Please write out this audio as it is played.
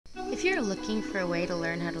If you're looking for a way to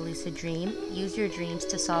learn how to lucid dream, use your dreams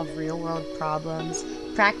to solve real-world problems,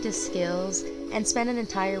 practice skills, and spend an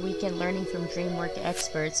entire weekend learning from DreamWork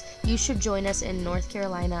experts, you should join us in North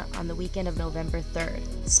Carolina on the weekend of November 3rd.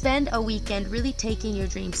 Spend a weekend really taking your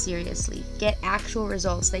dreams seriously. Get actual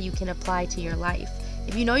results that you can apply to your life.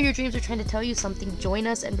 If you know your dreams are trying to tell you something, join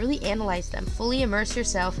us and really analyze them. Fully immerse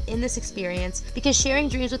yourself in this experience because sharing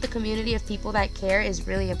dreams with a community of people that care is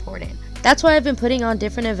really important. That's why I've been putting on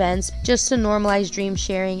different events just to normalize dream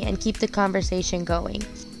sharing and keep the conversation going.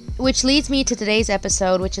 Which leads me to today's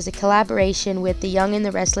episode, which is a collaboration with the Jung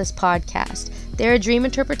The Restless podcast. They're a dream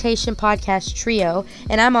interpretation podcast trio,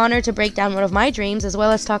 and I'm honored to break down one of my dreams as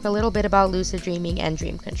well as talk a little bit about lucid dreaming and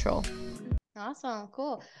dream control. Awesome.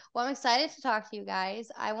 Cool. Well, I'm excited to talk to you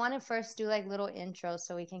guys. I want to first do like little intros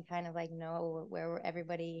so we can kind of like know where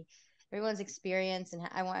everyone's experience, and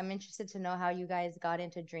I'm interested to know how you guys got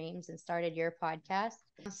into dreams and started your podcast.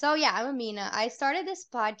 So yeah, I'm Amina. I started this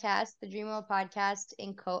podcast, the Dream World podcast,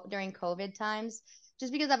 during COVID times,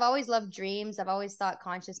 just because I've always loved dreams. I've always thought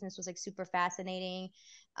consciousness was like super fascinating,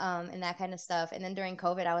 and that kind of stuff. And then during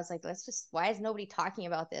COVID, I was like, why is nobody talking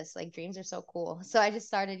about this? Like dreams are so cool. So I just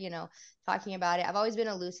started, talking about it. I've always been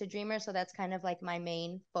a lucid dreamer, so that's kind of like my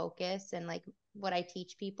main focus and like what I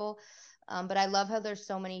teach people. But I love how there's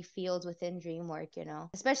so many fields within dream work,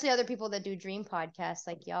 especially other people that do dream podcasts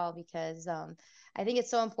like y'all, because I think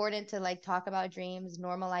it's so important to like talk about dreams,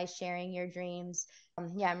 normalize sharing your dreams.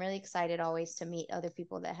 Yeah, I'm really excited always to meet other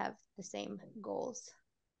people that have the same goals.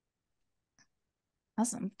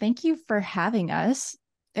 Awesome. Thank you for having us.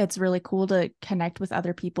 It's really cool to connect with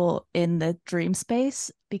other people in the dream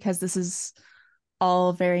space because this is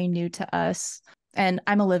all very new to us. And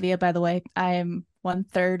I'm Olivia, by the way. I'm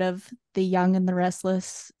 1/3 of the Jung The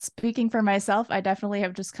Restless. Speaking for myself, I definitely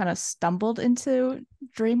have just kind of stumbled into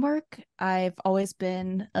dream work. I've always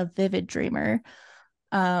been a vivid dreamer,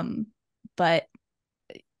 but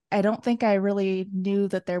I don't think I really knew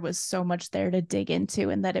that there was so much there to dig into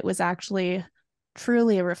and that it was actually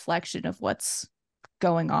truly a reflection of what's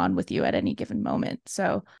going on with you at any given moment.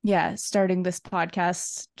 So yeah, starting this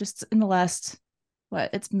podcast just in the last,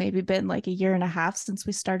 it's maybe been like a year and a half since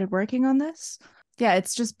we started working on this. Yeah,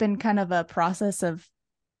 it's just been kind of a process of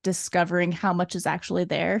discovering how much is actually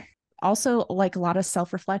there. Also, like a lot of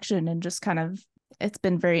self-reflection and just kind of, it's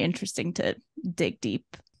been very interesting to dig deep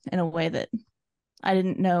in a way that I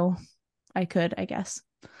didn't know I could, I guess.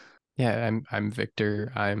 Yeah, I'm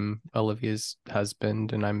Victor. I'm Olivia's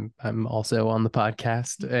husband, and I'm also on the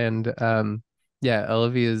podcast. And yeah,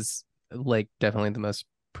 Olivia's like definitely the most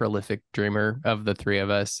prolific dreamer of the three of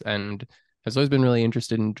us, and has always been really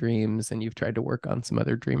interested in dreams. And you've tried to work on some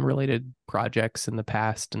other dream related projects in the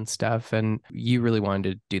past and stuff. And you really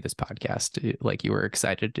wanted to do this podcast, like you were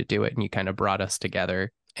excited to do it, and you kind of brought us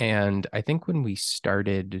together. And I think when we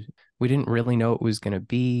started, we didn't really know what it was going to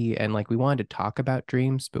be. And like we wanted to talk about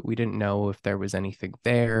dreams, but we didn't know if there was anything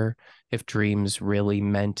there, if dreams really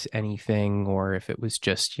meant anything, or if it was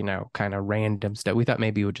just, kind of random stuff. We thought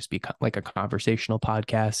maybe it would just be like a conversational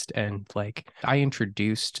podcast. And like I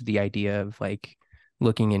introduced the idea of like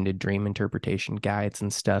looking into dream interpretation guides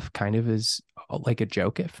and stuff kind of as like a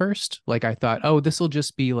joke at first. Like I thought, oh, this will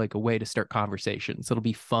just be like a way to start conversations. It'll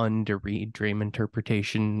be fun to read dream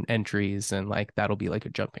interpretation entries, and like that'll be like a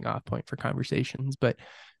jumping off point for conversations. But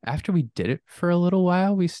after we did it for a little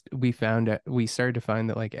while, we started to find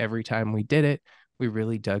that like every time we did it, we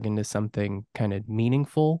really dug into something kind of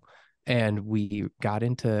meaningful, and we got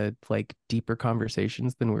into like deeper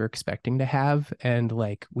conversations than we were expecting to have. And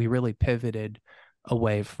like we really pivoted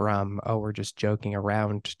away from, oh, we're just joking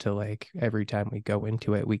around, to like every time we go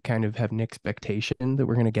into it, we kind of have an expectation that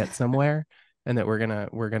we're going to get somewhere and that we're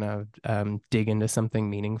gonna dig into something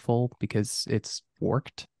meaningful because it's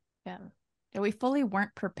worked. Yeah. We fully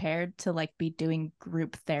weren't prepared to like be doing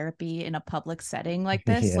group therapy in a public setting like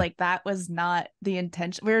this. Yeah. Like that was not the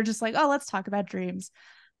intention. We were just like, oh, let's talk about dreams.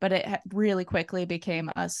 But it really quickly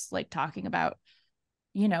became us like talking about,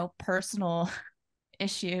 personal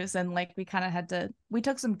issues. And like we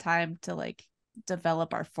took some time to like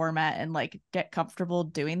develop our format and like get comfortable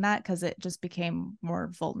doing that, because it just became more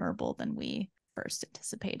vulnerable than we first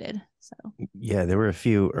anticipated. So yeah, there were a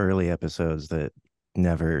few early episodes that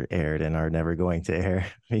never aired and are never going to air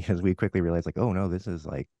because we quickly realized like, oh no, this is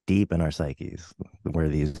like deep in our psyches where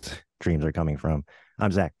these dreams are coming from.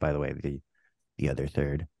 I'm Zach, by the way, the other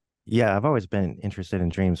third. Yeah, I've always been interested in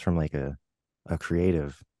dreams from like a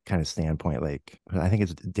creative kind of standpoint. Like I think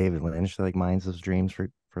it's David Lynch that like mines those dreams for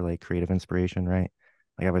like creative inspiration, right?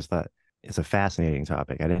 Like I always thought it's a fascinating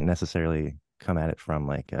topic. I didn't necessarily come at it from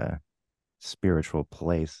like a spiritual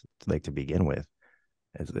place like to begin with,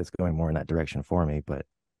 it's going more in that direction for me. But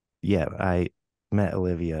yeah, I met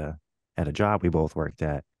Olivia at a job we both worked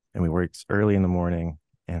at, and we worked early in the morning,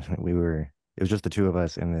 and it was just the two of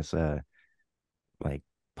us in this like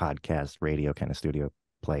podcast radio kind of studio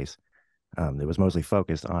place. It was mostly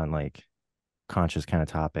focused on like conscious kind of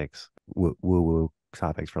topics, woo woo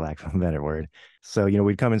topics, for lack of a better word. So,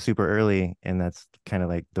 we'd come in super early, and that's kind of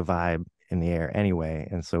like the vibe in the air anyway.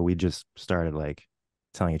 And so we just started like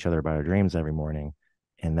telling each other about our dreams every morning.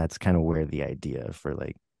 And that's kind of where the idea for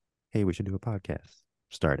like, hey, we should do a podcast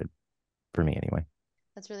started for me anyway.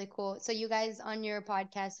 That's really cool. So you guys on your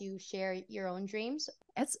podcast, you share your own dreams?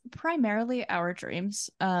 It's primarily our dreams.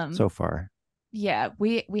 So far. Yeah,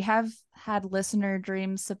 we have had listener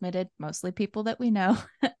dreams submitted, mostly people that we know.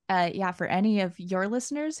 Yeah, for any of your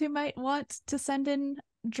listeners who might want to send in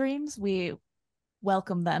dreams, we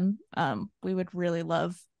welcome them. We would really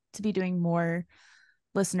love to be doing more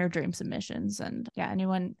listener dream submissions, and yeah,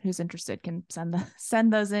 anyone who's interested can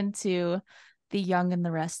send those into the Jung and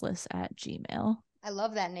the Restless at Gmail. I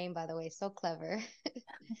love that name, by the way. So clever.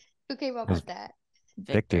 Who came up It was with that?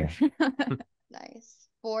 Victor. Nice.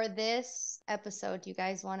 For this episode, do you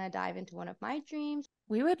guys want to dive into one of my dreams?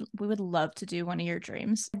 We would love to do one of your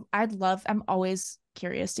dreams. I'm always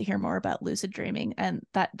curious to hear more about lucid dreaming, and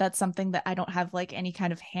that's something that I don't have like any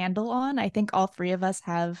kind of handle on. I think all three of us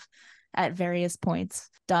have at various points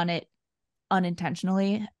done it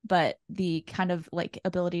unintentionally, but the kind of like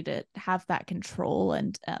ability to have that control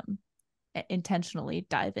and intentionally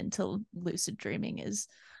dive into lucid dreaming is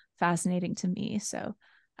fascinating to me. So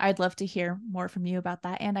I'd love to hear more from you about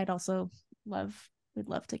that, and we'd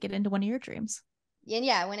love to get into one of your dreams. And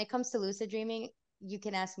yeah, when it comes to lucid dreaming, you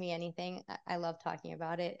can ask me anything. I love talking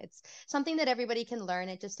about it. It's something that everybody can learn.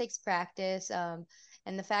 It just takes practice.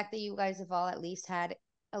 And the fact that you guys have all at least had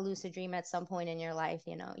a lucid dream at some point in your life,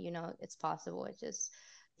 it's possible. It's just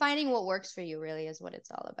finding what works for you really is what it's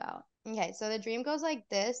all about. Okay, so the dream goes like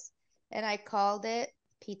this, and I called it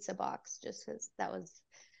pizza box just because that was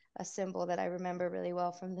a symbol that I remember really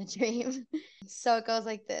well from the dream. So it goes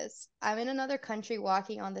like this. I'm in another country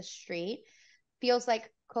walking on the street. Feels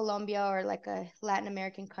like Colombia or like a Latin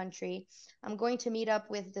American country. I'm going to meet up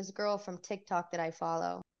with this girl from TikTok that I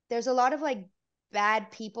follow. There's a lot of like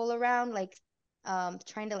bad people around, like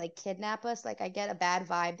trying to like kidnap us. Like I get a bad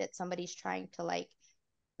vibe that somebody's trying to like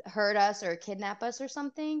hurt us or kidnap us or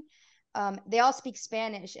something. They all speak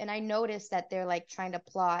Spanish, and I noticed that they're like trying to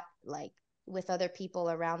plot like with other people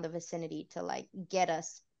around the vicinity to like get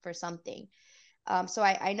us for something. So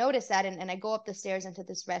I noticed that, and I go up the stairs into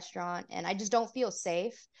this restaurant, and I just don't feel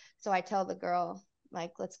safe. So I tell the girl,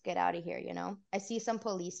 like, let's get out of here, I see some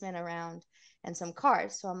policemen around and some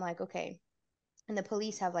cars. So I'm like, okay. And the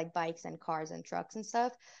police have like bikes and cars and trucks and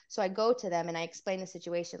stuff. So I go to them and I explain the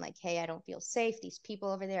situation, like, hey, I don't feel safe. These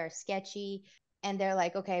people over there are sketchy. And they're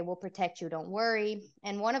like, okay, we'll protect you. Don't worry.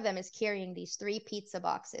 And one of them is carrying these 3 pizza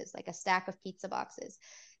boxes, like a stack of pizza boxes.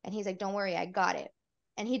 And he's like, don't worry, I got it.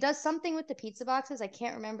 And he does something with the pizza boxes. I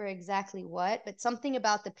can't remember exactly what, but something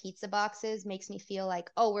about the pizza boxes makes me feel like,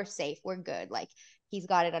 oh, we're safe. We're good. Like he's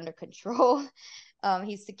got it under control.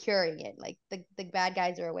 He's securing it. Like the bad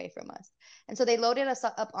guys are away from us. And so they loaded us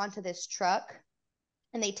up onto this truck,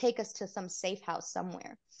 and they take us to some safe house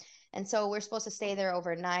somewhere. And so we're supposed to stay there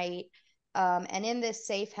overnight. And in this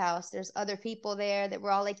safe house, there's other people there that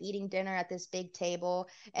we're all like eating dinner at this big table.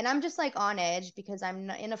 And I'm just like on edge because I'm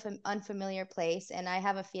in an unfamiliar place. And I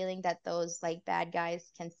have a feeling that those like bad guys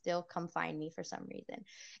can still come find me for some reason.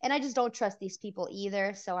 And I just don't trust these people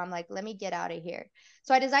either. So I'm like, let me get out of here.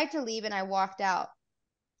 So I decided to leave, and I walked out.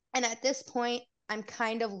 And at this point, I'm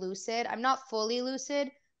kind of lucid. I'm not fully lucid.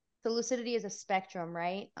 The lucidity is a spectrum,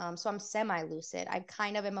 right? So I'm semi-lucid. I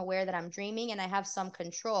kind of am aware that I'm dreaming, and I have some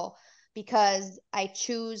control because I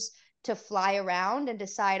choose to fly around and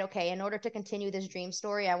decide, okay, in order to continue this dream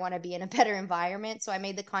story, I want to be in a better environment. So I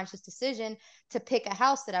made the conscious decision to pick a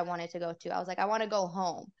house that I wanted to go to. I was like, I want to go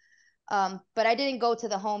home. But I didn't go to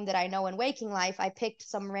the home that I know in waking life. I picked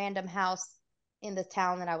some random house in the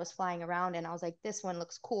town that I was flying around in. I was like, this one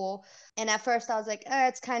looks cool. And at first I was like,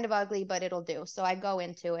 it's kind of ugly, but it'll do. So I go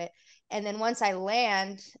into it. And then once I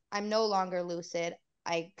land, I'm no longer lucid.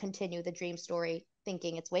 I continue the dream story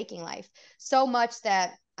thinking it's waking life. So much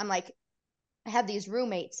that I'm like, I have these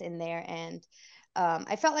roommates in there, and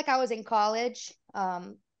I felt like I was in college.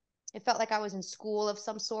 It felt like I was in school of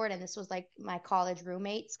some sort, and this was like my college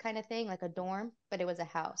roommates kind of thing, like a dorm, but it was a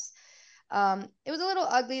house. It was a little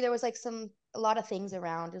ugly. There was like some a lot of things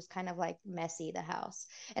around. It was kind of like messy, the house.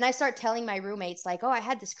 And I start telling my roommates, like, oh, I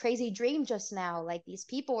had this crazy dream just now. Like these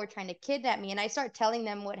people were trying to kidnap me. And I start telling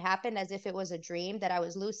them what happened as if it was a dream that I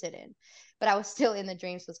was lucid in, but I was still in the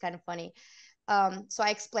dream. So it's kind of funny. So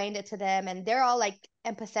I explained it to them, and they're all like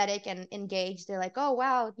empathetic and engaged. They're like, oh,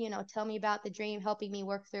 wow, tell me about the dream, helping me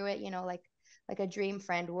work through it, like a dream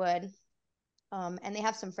friend would. And they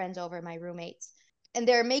have some friends over, my roommates, and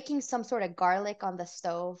they're making some sort of garlic on the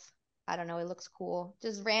stove. I don't know. It looks cool.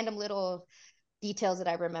 Just random little details that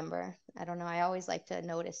I remember. I don't know. I always like to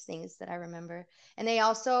notice things that I remember. And they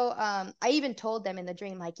also, I even told them in the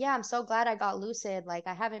dream, like, yeah, I'm so glad I got lucid. Like,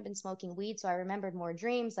 I haven't been smoking weed, so I remembered more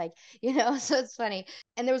dreams. Like, so it's funny.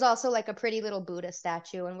 And there was also like a pretty little Buddha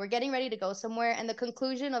statue, and we're getting ready to go somewhere. And the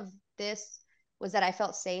conclusion of this was that I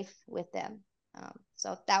felt safe with them.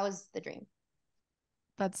 So that was the dream.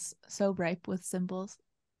 That's so ripe with symbols.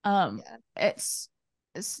 Yeah. It's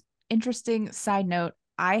interesting. Side note,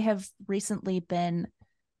 I have recently been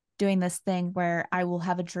doing this thing where I will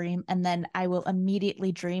have a dream and then I will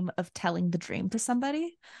immediately dream of telling the dream to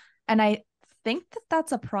somebody. And I think that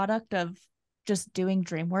that's a product of just doing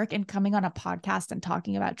dream work and coming on a podcast and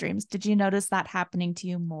talking about dreams. Did you notice that happening to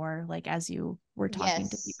you more, like as you were talking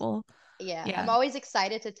to Yes. people? Yeah, Yeah. I'm always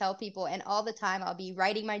excited to tell people, and all the time I'll be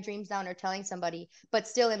writing my dreams down or telling somebody, but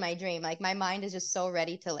still in my dream. Like my mind is just so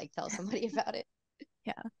ready to like tell somebody about it.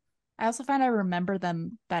 Yeah. I also find I remember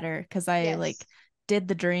them better because I like Yes. did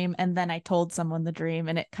the dream and then I told someone the dream,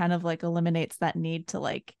 and it kind of like eliminates that need to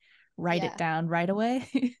like write it Yeah. down right away.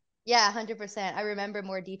 Yeah, 100%. I remember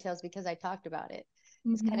more details because I talked about it.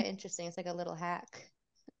 It's kind Mhm. of interesting. It's like a little hack.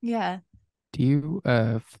 Yeah. Do you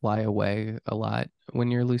fly away a lot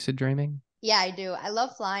when you're lucid dreaming? Yeah, I do. I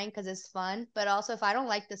love flying because it's fun, but also if I don't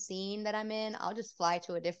like the scene that I'm in, I'll just fly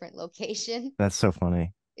to a different location. That's so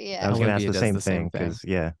funny. I Yeah. was gonna ask Olivia the does same the same thing thing. because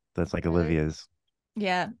yeah, that's like Really? Olivia's.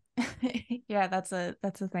 Yeah. Yeah, that's a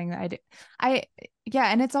thing that I do. I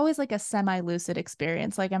yeah, and it's always like a semi-lucid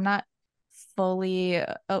experience. Like I'm not fully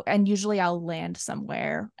oh, and usually I'll land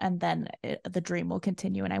somewhere and then the dream will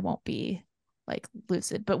continue and I won't be like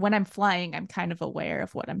lucid. But when I'm flying, I'm kind of aware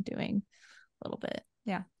of what I'm doing a little bit.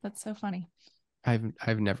 Yeah, that's so funny.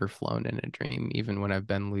 I've never flown in a dream, even when I've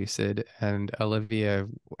been lucid. And Olivia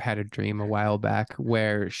had a dream a while back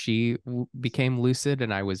where she became lucid,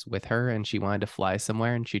 and I was with her, and she wanted to fly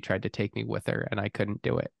somewhere, and she tried to take me with her, and I couldn't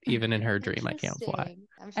do it. Even in her dream, I can't fly. Interesting.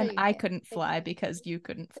 I'm sure And you I can. couldn't fly because you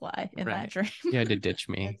couldn't fly in that Right. dream. You had to ditch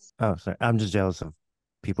me. That's Oh, sorry. I'm just jealous of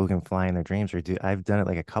people who can fly in their dreams or do. I've done it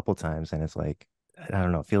like a couple times, and it's like I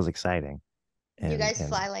don't know, it feels exciting. Do you guys And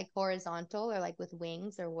fly like horizontal or like with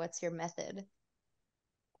wings, or what's your method?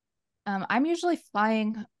 I'm usually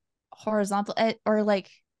flying horizontal or like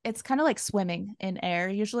it's kind of like swimming in air.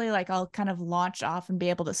 Usually like I'll kind of launch off and be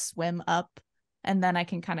able to swim up and then I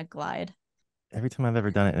can kind of glide. every time I've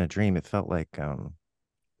ever done it in a dream, it felt like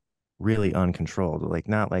really uncontrolled, like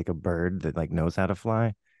not like a bird that like knows how to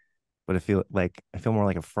fly, but I feel more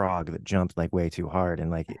like a frog that jumped like way too hard and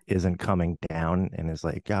like isn't coming down and is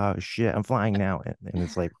like, oh shit, I'm flying now, and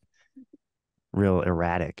it's like real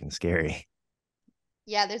erratic and scary.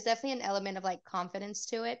 Yeah, there's definitely an element of like confidence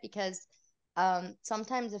to it because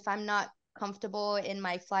sometimes if I'm not comfortable in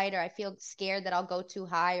my flight or I feel scared that I'll go too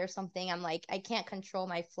high or something, I'm like I can't control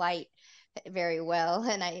my flight very well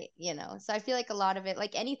and so I feel like a lot of it,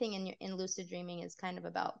 like anything in lucid dreaming, is kind of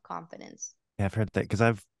about confidence. Yeah, I've heard that because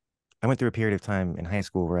I went through a period of time in high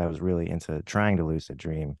school where I was really into trying to lucid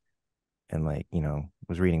dream and like,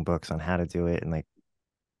 was reading books on how to do it and like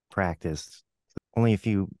practiced. Only a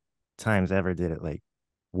few times ever did it like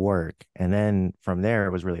work. And then from there,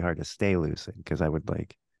 it was really hard to stay lucid because I would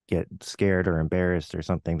like get scared or embarrassed or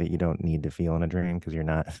something that you don't need to feel in a dream because you're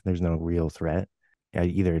not, there's no real threat. I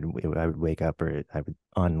would wake up or I would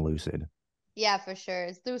unlucid. Yeah, for sure.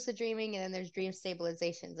 It's lucid dreaming, and then there's dream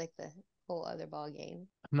stabilizations, like the whole other ball game.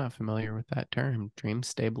 I'm not familiar with that term. Dream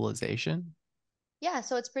stabilization? Yeah,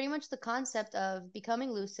 so it's pretty much the concept of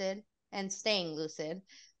becoming lucid and staying lucid,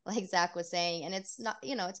 like Zach was saying. And it's not,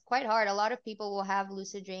 it's quite hard. A lot of people will have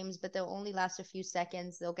lucid dreams, but they'll only last a few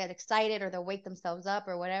seconds. They'll get excited or they'll wake themselves up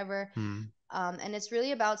or whatever. Hmm. And it's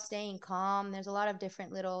really about staying calm. There's a lot of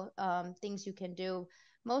different little things you can do,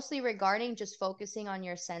 mostly regarding just focusing on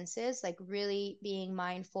your senses, like really being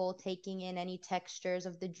mindful, taking in any textures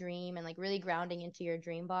of the dream, and like really grounding into your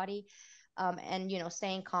dream body. And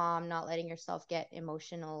staying calm, not letting yourself get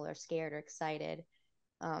emotional or scared or excited.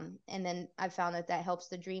 And then I've found that helps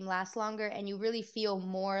the dream last longer, and you really feel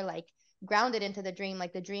more like grounded into the dream.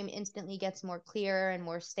 Like the dream instantly gets more clear and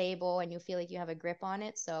more stable, and you feel like you have a grip on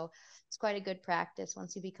it. So it's quite a good practice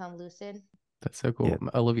once you become lucid. That's so cool. Yeah.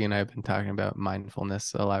 Olivia and I have been talking about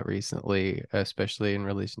mindfulness a lot recently, especially in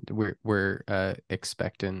relation to we're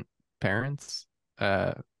expectant parents.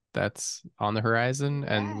 Uh, that's on the horizon,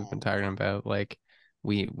 and we've been talking Congrats. about like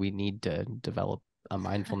we need to develop a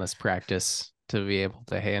mindfulness practice to be able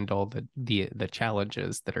to handle the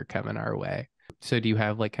challenges that are coming our way. So do you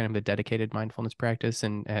have like kind of a dedicated mindfulness practice,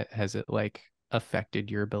 and has it like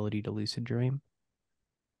affected your ability to lucid dream?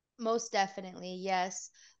 Most definitely,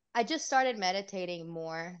 yes. I just started meditating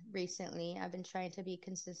more recently. I've been trying to be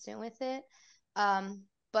consistent with it. Um,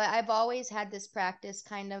 but I've always had this practice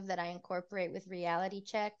kind of that I incorporate with reality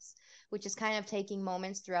checks, which is kind of taking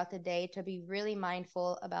moments throughout the day to be really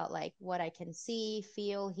mindful about like what I can see,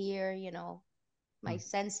 feel, hear, my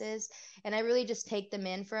senses. And I really just take them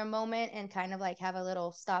in for a moment and kind of like have a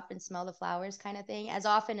little stop and smell the flowers kind of thing as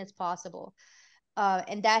often as possible.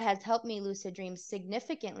 And that has helped me lucid dream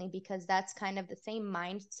significantly because that's kind of the same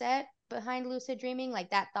mindset behind lucid dreaming,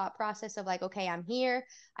 like that thought process of like, okay, I'm here,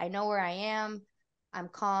 I know where I am, I'm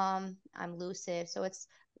calm, I'm lucid. So it's,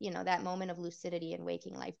 that moment of lucidity and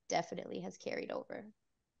waking life definitely has carried over.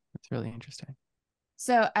 That's really interesting.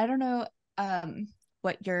 So I don't know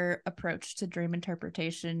what your approach to dream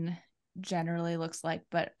interpretation generally looks like,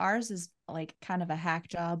 but ours is like kind of a hack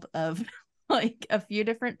job of like a few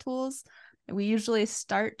different tools. We usually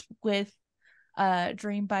start with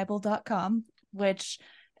dreambible.com, which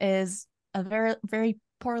is a very, very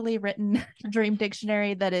poorly written dream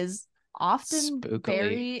dictionary that is often Spookily,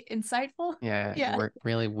 very insightful. yeah, Yeah.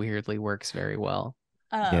 really weirdly works very well.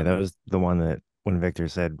 Yeah, that was the one that when Victor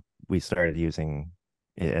said we started using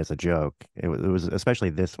it as a joke, it was especially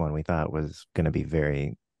this one we thought was going to be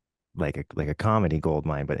very like a comedy gold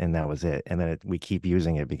mine, and that was it. And then we keep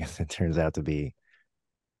using it because it turns out to be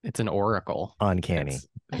It's an oracle. uncanny. It's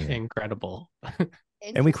Yeah. incredible. And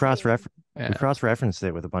Interesting. we Yeah. cross referenced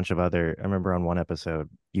it with a bunch of other. I remember on one episode,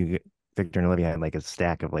 Victor and Olivia had like a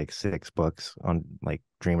stack of like 6 books on like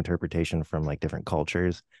dream interpretation from like different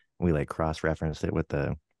cultures. We like cross referenced it with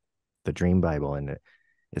the Dream Bible, and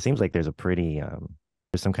it seems like there's a pretty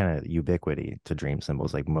there's some kind of ubiquity to dream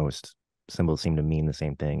symbols. Like most symbols seem to mean the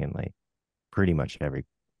same thing in like pretty much every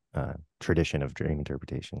tradition of dream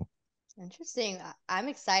interpretation. Interesting. I'm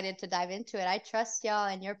excited to dive into it. I trust y'all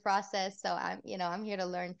and your process, so I'm here to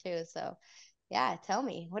learn too. So, yeah, tell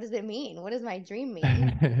me, what does it mean? What does my dream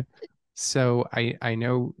mean? So I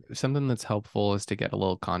know something that's helpful is to get a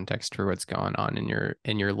little context for what's going on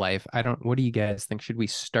in your life. What do you guys think? Should we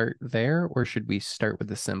start there, or should we start with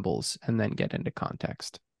the symbols and then get into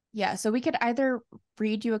context? Yeah, so we could either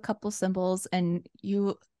read you a couple symbols and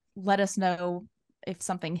you let us know if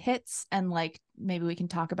something hits, and like maybe we can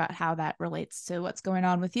talk about how that relates to what's going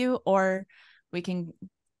on with you, or we can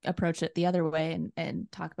approach it the other way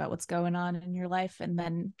and talk about what's going on in your life and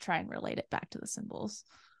then try and relate it back to the symbols.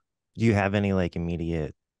 Do you have any like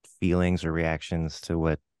immediate feelings or reactions to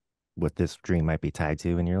what this dream might be tied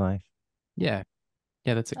to in your life? Yeah.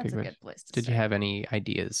 Yeah, that's a That's good a question. good place to Did you start. have any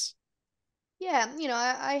ideas? Yeah,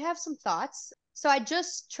 I have some thoughts. So I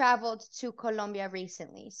just traveled to Colombia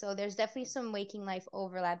recently. So there's definitely some waking life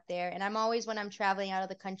overlap there. And I'm always, when I'm traveling out of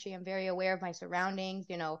the country, I'm very aware of my surroundings,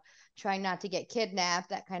 trying not to get kidnapped,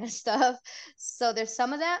 that kind of stuff. So there's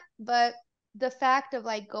some of that. But the fact of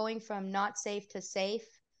like going from not safe to safe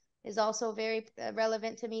is also very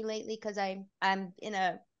relevant to me lately because I'm in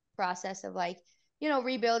a process of like,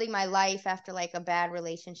 rebuilding my life after like a bad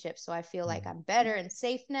relationship. So I feel like I'm better and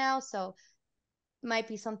safe now. So might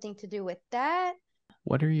be something to do with that.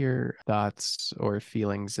 What are your thoughts or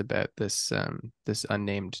feelings about this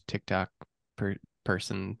unnamed TikTok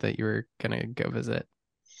person that you were gonna go visit?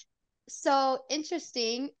 So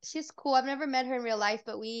interesting. She's cool. I've never met her in real life,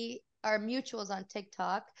 but we are mutuals on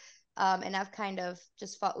TikTok. And I've kind of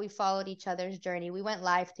we followed each other's journey. We went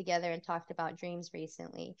live together and talked about dreams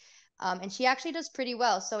recently. And she actually does pretty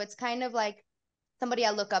well. So it's kind of like somebody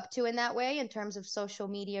I look up to in that way in terms of social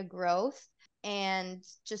media growth. And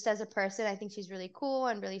just as a person, I think she's really cool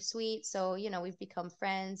and really sweet. So, we've become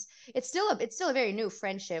friends. It's still a very new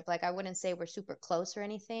friendship. Like I wouldn't say we're super close or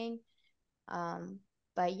anything. Um,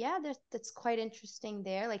 but yeah, that's quite interesting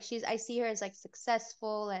there. Like I see her as like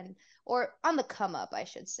successful or on the come up, I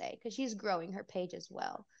should say, because she's growing her page as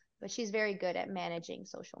well. But she's very good at managing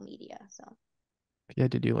social media. So If you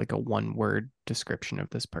had to do like a one word description of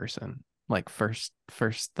this person, like first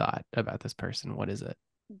thought about this person, what is it?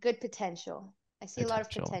 good potential. I see a lot of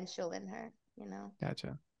Potential. potential in her.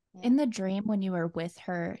 Gotcha. Yeah. In the dream, when you were with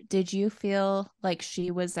her, did you feel like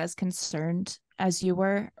she was as concerned as you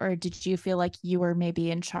were, or did you feel like you were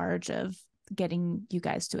maybe in charge of getting you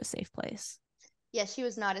guys to a safe place? Yeah, she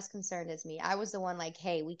was not as concerned as me. I was the one like,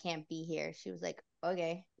 hey, we can't be here. She was like,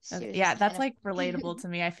 okay. She was Yeah, just that's kind like relatable to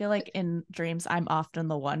me. I feel like in dreams, I'm often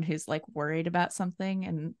the one who's like worried about something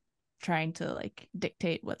and trying to like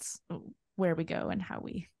dictate where we go and how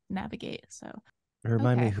we navigate. So,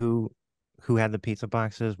 Remind me okay. who had the pizza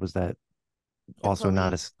boxes? Was that the also not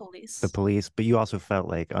police. as the Police. police? But you also felt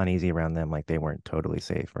like uneasy around them, like they weren't totally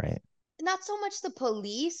safe, right? Not so much the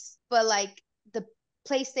police, but like the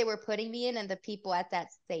place they were putting me in and the people at that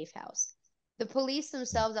safe house. The police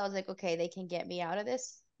themselves, I was like, okay, they can get me out of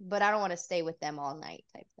this, but I don't want to stay with them all night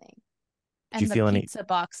type thing. Did you And the feel any? pizza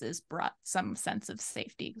boxes brought some sense of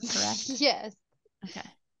safety, correct? Yes. Okay.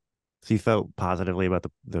 So you felt positively about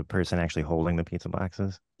the person actually holding the pizza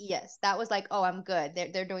boxes? Yes. That was like, oh, I'm good.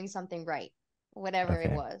 They're doing something right. Whatever it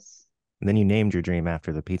Okay. was. And then you named your dream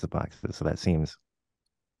after the pizza boxes, so that seems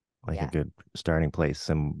like a Yeah. good starting place,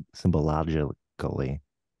 symbologically.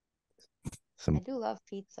 I Some do love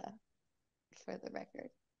pizza, for the record.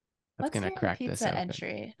 That's Let's gonna hear the crack this pizza open.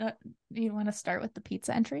 entry. Do you want to start with the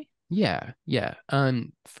pizza entry? Yeah, yeah.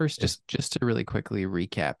 First, Yes. just to really quickly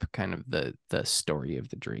recap, kind of the story of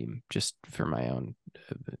the dream, just for my own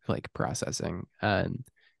like processing.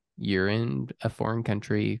 You're in a foreign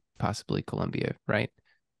country, possibly Colombia, right?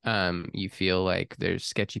 You feel like there's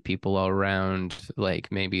sketchy people all around,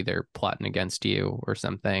 like maybe they're plotting against you or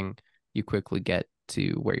something. You quickly get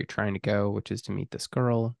to where you're trying to go, which is to meet this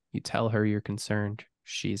girl. You tell her you're concerned.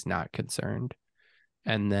 She's not concerned.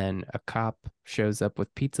 And then a cop shows up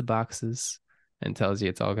with pizza boxes and tells you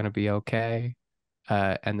it's all going to be okay.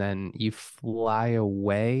 And then you fly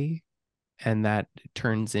away, and that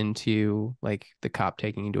turns into like the cop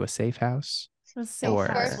taking you to a safe house. The No, safe house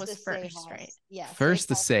Or first was the safe first, right? house. Yeah, first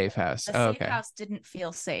the house safe first. house. The Oh, safe okay. house didn't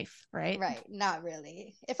feel safe, right? Right, not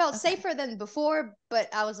really. It felt Okay. safer than before,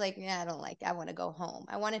 but I was like, yeah, I want to go home.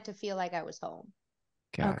 I wanted to feel like I was home.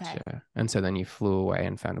 Gotcha. Okay. And so then you flew away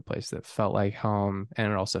and found a place that felt like home,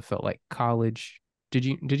 and it also felt like college. Did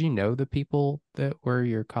you know the people that were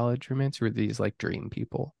your college roommates? Or were these like dream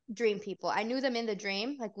people? Dream people. I knew them in the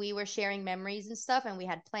dream. Like we were sharing memories and stuff and we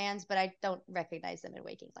had plans, but I don't recognize them in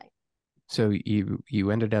waking life. So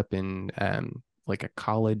you ended up in like a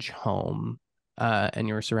college home, and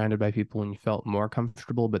you were surrounded by people and you felt more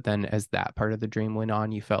comfortable, but then as that part of the dream went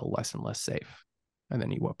on, you felt less and less safe. And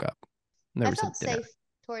then you woke up. And there I was a felt dinner. safe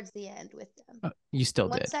towards the end with them. You still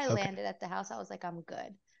Once did. I Okay. landed at the house, I was like, I'm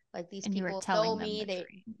good. Like these And you were people know telling them me. the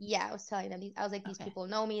dream. Yeah, I was telling them. I was like, these Okay. people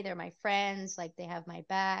know me. They're my friends. Like they have my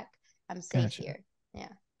back. I'm safe Gotcha. here. Yeah.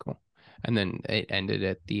 Cool. And then it ended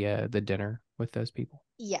at the dinner with those people.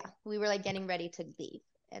 Yeah. We were like getting ready to leave.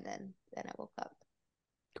 And then I woke up.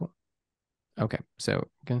 Cool. Okay. So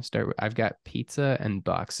I'm gonna start with I've got pizza and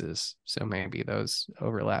boxes. So maybe those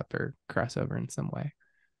overlap or cross over in some way.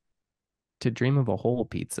 To dream of a whole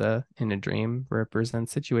pizza in a dream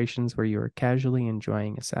represents situations where you are casually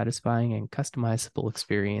enjoying a satisfying and customizable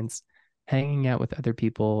experience, hanging out with other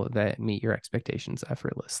people that meet your expectations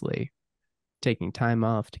effortlessly. Taking time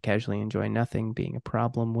off to casually enjoy nothing being a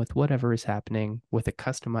problem with whatever is happening with a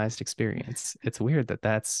customized experience. It's weird that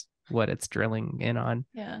that's what it's drilling in on.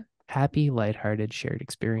 Yeah. Happy, lighthearted, shared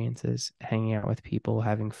experiences, hanging out with people,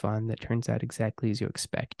 having fun that turns out exactly as you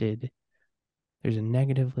expected. There's a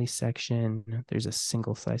negatively section. There's a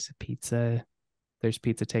single slice of pizza. There's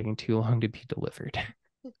pizza taking too long to be delivered.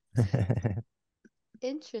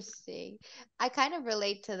 Interesting. I kind of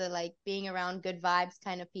relate to the like being around good vibes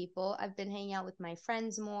kind of people. I've been hanging out with my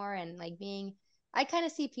friends more and like I kind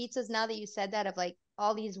of see pizzas now that you said that of like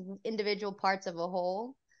all these individual parts of a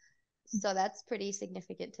whole. So that's pretty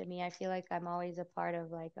significant to me. I feel like I'm always a part of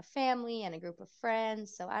like a family and a group of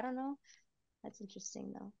friends. So I don't know. That's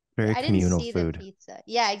interesting though. Very I didn't communal see the food. pizza.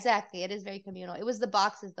 Yeah, exactly. It is very communal. It was the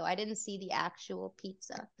boxes though. I didn't see the actual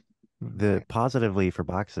pizza. The positively for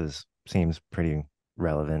boxes seems pretty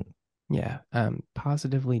relevant. Yeah.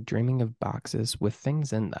 Positively dreaming of boxes with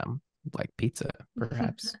things in them, like pizza,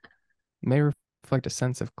 perhaps, may reflect a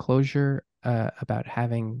sense of closure about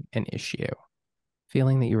having an issue,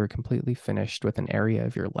 feeling that you were completely finished with an area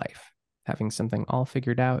of your life, having something all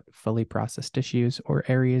figured out, fully processed issues, or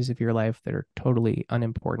areas of your life that are totally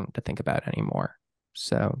unimportant to think about anymore.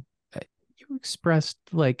 So you expressed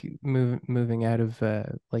like moving out of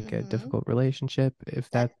like a difficult relationship, if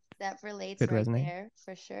that That relates could right resonate. there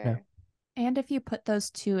for sure. Yeah. And if you put those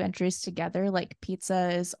two entries together, like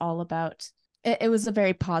pizza is all about it was a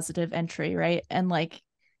very positive entry, right? And like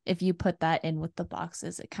if you put that in with the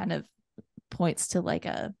boxes, it kind of points to like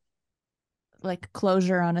a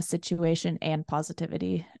closure on a situation and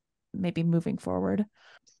positivity, maybe moving forward.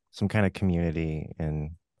 Some kind of community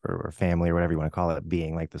and or family or whatever you want to call it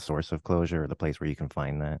being like the source of closure or the place where you can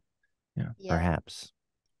find that. Yeah. Perhaps.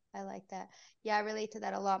 I like that. Yeah, I relate to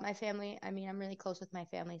that a lot. My family, I mean, I'm really close with my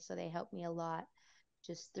family, so they help me a lot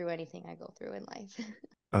just through anything I go through in life.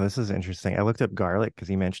 Oh, this is interesting. I looked up garlic because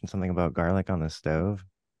he mentioned something about garlic on the stove.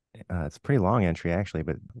 It's a pretty long entry, actually,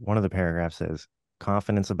 but one of the paragraphs says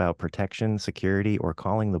confidence about protection, security, or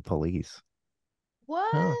calling the police. Oh.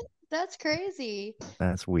 What? That's crazy.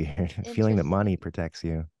 That's weird. Feeling that money Interesting. protects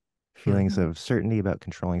you. Hmm. Feelings of certainty about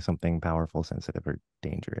controlling something powerful, sensitive, or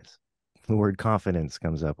dangerous. The word confidence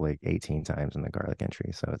comes up like 18 times in the garlic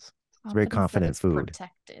entry. So it's very Confidence that confident it's food.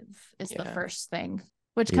 protective is the Yeah. first thing,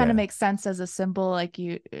 which kind of Yeah. makes sense as a symbol. Like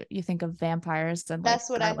you think of vampires and like That's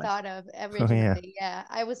what I garlic. thought of Oh, yeah. originally. Yeah.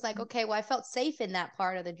 I was like, okay, well, I felt safe in that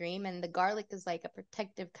part of the dream, and the garlic is like a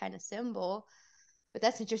protective kind of symbol. But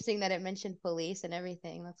that's interesting that it mentioned police and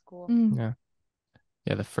everything. That's cool. Mm. Yeah.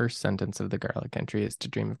 Yeah, the first sentence of the garlic entry is to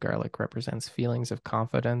dream of garlic represents feelings of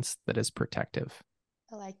confidence that is protective.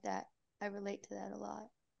 I like that. I relate to that a lot.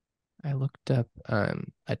 I looked up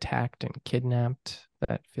attacked and kidnapped.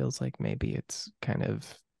 That feels like maybe it's kind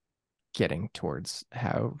of getting towards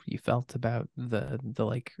how you felt about the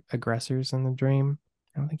like aggressors in the dream.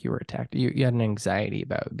 I don't think you were attacked. You had an anxiety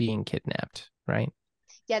about being kidnapped, right?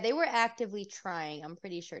 Yeah, they were actively trying, I'm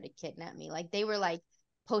pretty sure, to kidnap me. Like they were like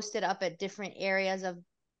posted up at different areas of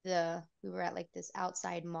we were at like this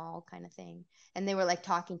outside mall kind of thing. And they were like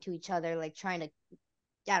talking to each other, like trying to,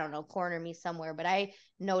 I don't know, corner me somewhere. But I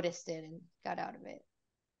noticed it and got out of it.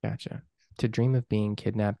 Gotcha. To dream of being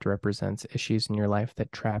kidnapped represents issues in your life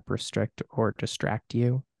that trap, restrict, or distract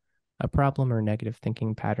you. A problem or negative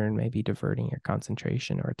thinking pattern may be diverting your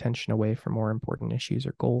concentration or attention away from more important issues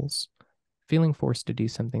or goals. Feeling forced to do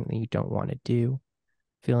something that you don't want to do.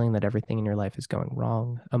 Feeling that everything in your life is going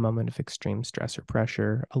wrong. A moment of extreme stress or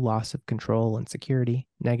pressure. A loss of control and security.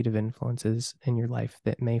 Negative influences in your life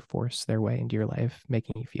that may force their way into your life,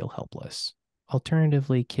 making you feel helpless.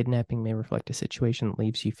 Alternatively, kidnapping may reflect a situation that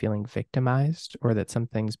leaves you feeling victimized or that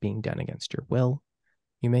something's being done against your will.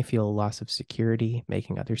 You may feel a loss of security,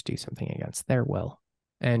 making others do something against their will.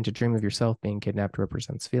 And to dream of yourself being kidnapped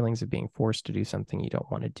represents feelings of being forced to do something you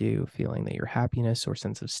don't want to do, feeling that your happiness or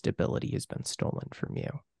sense of stability has been stolen from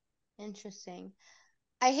you. Interesting.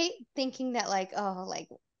 I hate thinking that like, oh, like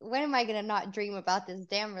when am I gonna not dream about this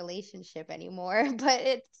damn relationship anymore? But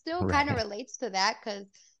it still kind of Right. relates to that because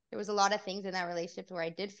there was a lot of things in that relationship where I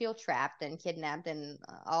did feel trapped and kidnapped and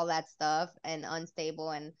all that stuff and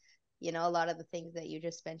unstable and a lot of the things that you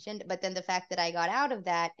just mentioned. But then the fact that I got out of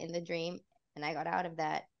that in the dream and I got out of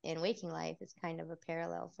that in waking life is kind of a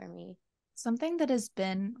parallel for me. Something that has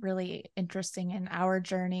been really interesting in our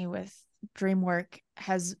journey with dream work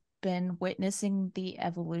has been witnessing the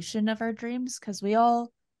evolution of our dreams, because we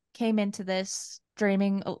all came into this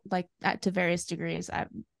dreaming like to various degrees.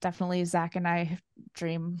 Definitely Zach and I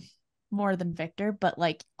dream more than Victor, but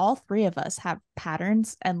like all three of us have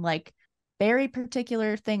patterns and like very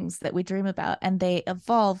particular things that we dream about, and they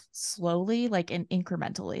evolve slowly, like and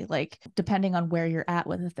incrementally, like depending on where you're at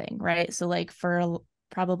with a thing, right? So like for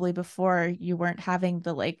probably before, you weren't having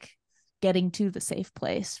the like getting to the safe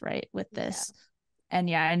place, right, with this. And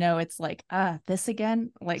yeah, I know it's like this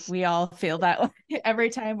again, like we all feel that way. Every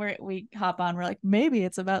time we hop on, we're like, maybe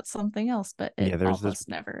it's about something else, but it Yeah, almost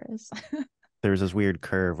never is. there was this weird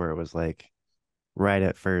curve where it was like right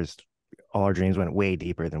at first, all our dreams went way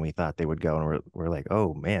deeper than we thought they would go. And we're like,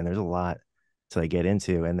 oh man, there's a lot to like get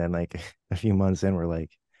into. And then like a few months in, we're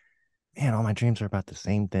like, man, all my dreams are about the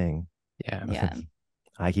same thing. Yeah. Yeah.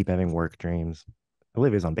 I keep having work dreams.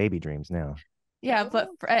 Olivia's on baby dreams now. Yeah, but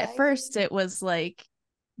Oh, at first exciting. it was like,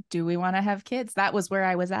 do we want to have kids? That was where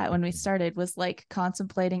I was at when we started, was like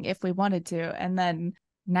contemplating if we wanted to. And then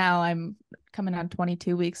now I'm coming on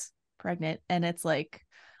 22 weeks pregnant, and it's like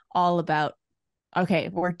all about, okay,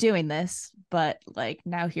 we're doing this, but like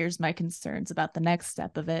now here's my concerns about the next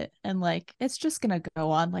step of it. And like it's just gonna go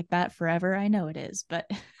on like that forever. I know it is, but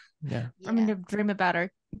Yeah. I'm Yeah. gonna dream about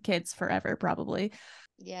our kids forever, probably.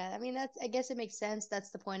 Yeah, I mean I guess it makes sense.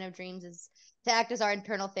 That's the point of dreams, is to act as our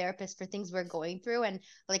internal therapist for things we're going through. And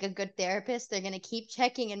like a good therapist, they're gonna keep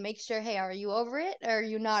checking and make sure, hey, are you over it? Or are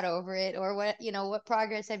you not over it? Or what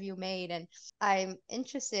progress have you made? And I'm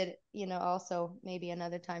interested, also maybe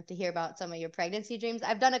another time to hear about some of your pregnancy dreams.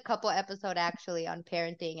 I've done a couple episode actually on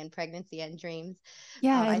parenting and pregnancy and dreams.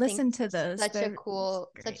 Yeah, I I think listened to those. They're such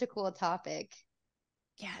great. a cool topic.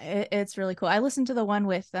 Yeah, it's really cool. I listened to the one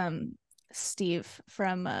with Steve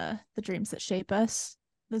from The Dreams That Shape Us.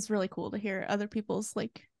 It's really cool to hear other people's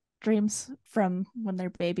like dreams from when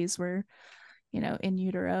their babies were, in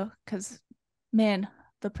utero. Because man,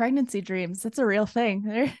 the pregnancy dreams, that's a real thing.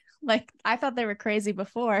 They're like, I thought they were crazy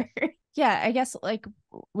before. Yeah, I guess like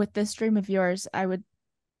with this dream of yours, I would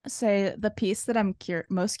say the piece that I'm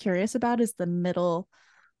most curious about is the middle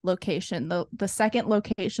location, the second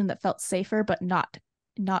location that felt safer, but not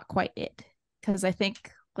quite it. Because I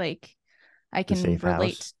think like I The can safe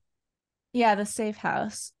relate. house. Yeah, the safe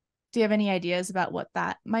house. Do you have any ideas about what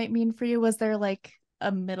that might mean for you? Was there like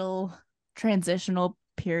a middle transitional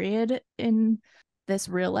period in this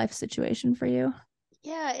real life situation for you?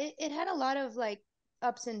 Yeah, it had a lot of like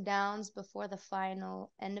ups and downs before the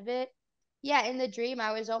final end of it. Yeah, in the dream,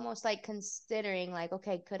 I was almost like considering, like,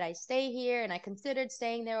 okay, could I stay here? And I considered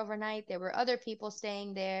staying there overnight. There were other people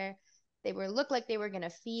staying there. They were looked like they were gonna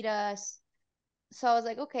feed us. So I was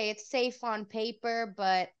like, okay, it's safe on paper,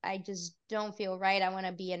 but I just don't feel right. I want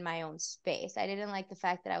to be in my own space. I didn't like the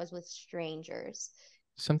fact that I was with strangers.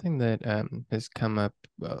 Something that has come up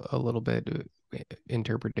a little bit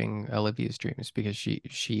interpreting Olivia's dreams, because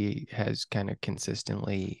she has kind of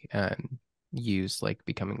consistently used like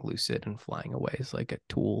becoming lucid and flying away as like a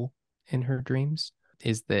tool in her dreams,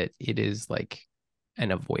 is that it is like an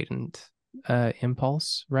avoidant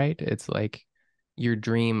impulse, right? It's like your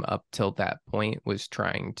dream up till that point was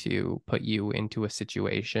trying to put you into a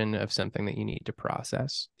situation of something that you need to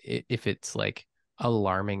process. If it's like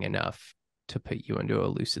alarming enough to put you into a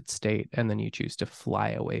lucid state and then you choose to fly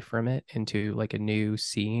away from it into like a new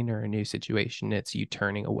scene or a new situation, it's you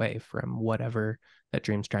turning away from whatever that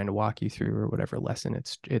dream's trying to walk you through or whatever lesson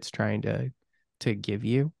it's trying to give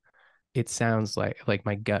you. It sounds like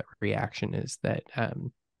my gut reaction is that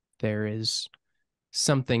there is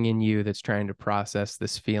something in you that's trying to process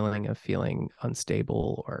this feeling of feeling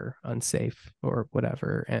unstable or unsafe or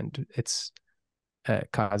whatever, and it's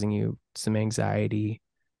causing you some anxiety.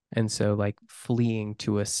 And so like fleeing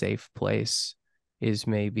to a safe place is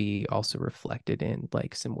maybe also reflected in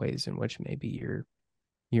like some ways in which maybe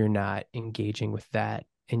you're not engaging with that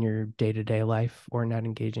in your day-to-day life, or not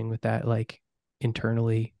engaging with that like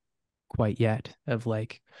internally quite yet, of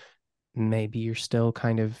like maybe you're still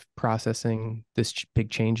kind of processing this big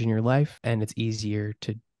change in your life, and it's easier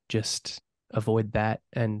to just avoid that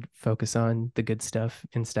and focus on the good stuff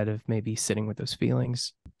instead of maybe sitting with those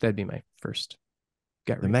feelings. That'd be my first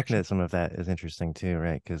gut The reaction. mechanism of that is interesting too,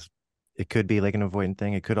 right? Because it could be like an avoidant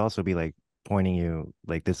thing. It could also be like pointing you,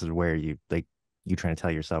 like this is where you like you trying to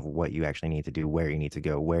tell yourself what you actually need to do, where you need to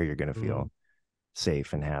go, where you're going to feel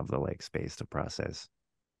safe and have the like space to process.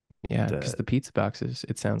 Yeah, because the pizza boxes,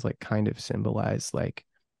 it sounds like kind of symbolize like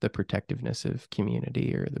the protectiveness of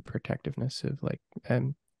community or the protectiveness of like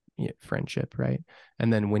friendship, right?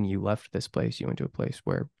 And then when you left this place, you went to a place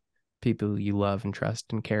where people you love and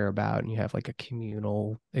trust and care about, and you have like a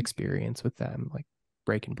communal experience with them, like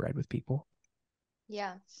breaking bread with people.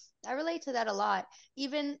 Yeah, I relate to that a lot.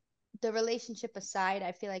 Even the relationship aside,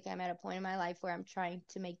 I feel like I'm at a point in my life where I'm trying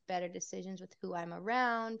to make better decisions with who I'm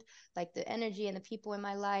around, like the energy and the people in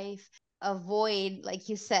my life. Avoid, like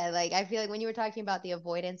you said, like I feel like when you were talking about the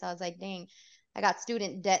avoidance, I was like, dang, I got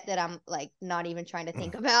student debt that I'm like not even trying to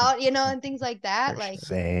think about, and things like that. Like,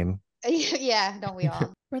 Same. yeah, don't we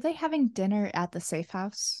all? Were they having dinner at the safe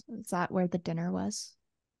house? Is that where the dinner was?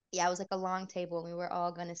 Yeah, it was like a long table and we were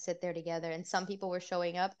all going to sit there together, and some people were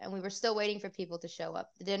showing up and we were still waiting for people to show up.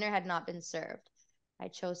 The dinner had not been served. I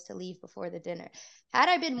chose to leave before the dinner. Had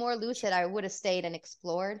I been more lucid, I would have stayed and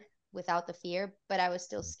explored without the fear, but I was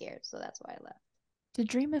still scared, so that's why I left. To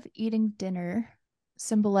dream of eating dinner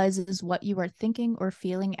symbolizes what you are thinking or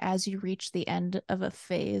feeling as you reach the end of a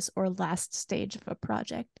phase or last stage of a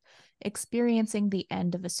project, experiencing the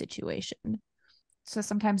end of a situation. So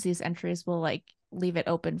sometimes these entries will like leave it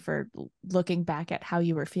open for looking back at how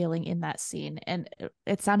you were feeling in that scene. And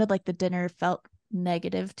it sounded like the dinner felt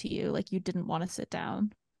negative to you, like you didn't want to sit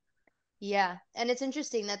down. Yeah, and it's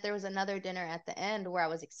interesting that there was another dinner at the end where I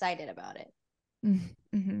was excited about it.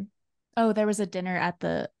 Mm-hmm. Oh, there was a dinner at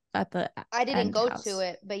the I didn't end go house. to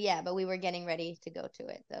it, but we were getting ready to go to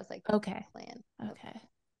it. That was like Okay. the plan. Okay.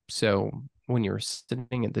 So when you were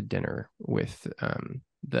sitting at the dinner with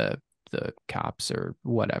the cops or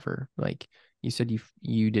whatever, like you said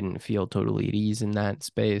you didn't feel totally at ease in that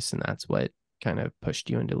space, and that's what kind of pushed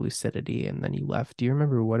you into lucidity, and then you left. Do you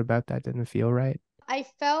remember what about that didn't feel right? I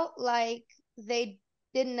felt like they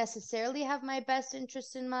didn't necessarily have my best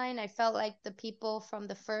interest in mind. I felt like the people from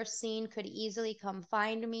the first scene could easily come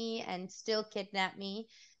find me and still kidnap me.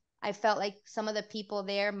 I felt like some of the people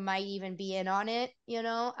there might even be in on it.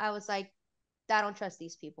 I was like, I don't trust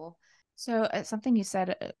these people. So something you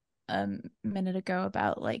said a minute ago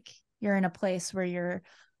about like you're in a place where you're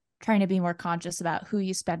trying to be more conscious about who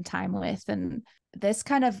you spend time with, and this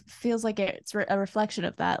kind of feels like it's a reflection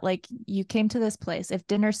of that. Like you came to this place. If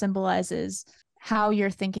dinner symbolizes how you're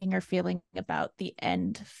thinking or feeling about the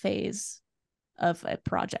end phase of a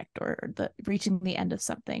project or the reaching the end of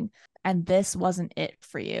something, and this wasn't it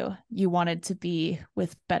for you, you wanted to be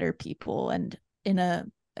with better people and in a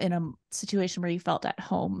situation where you felt at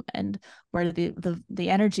home and where the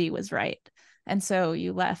energy was right, and so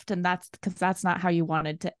you left, and that's because that's not how you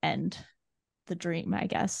wanted to end the dream, I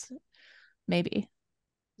guess. Maybe.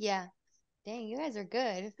 Yeah. Dang, you guys are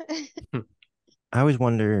good. I always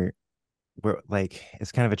wonder where, like,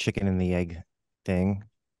 it's kind of a chicken and the egg thing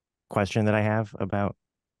question that I have about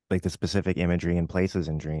like the specific imagery and places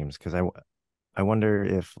in dreams, because I wonder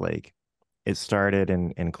if like it started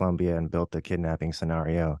in Colombia and built the kidnapping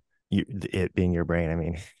scenario, it being your brain. I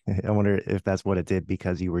mean, I wonder if that's what it did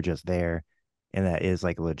because you were just there, and that is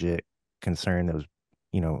like a legit concern that was,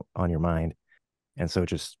 on your mind, and so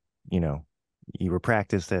just you were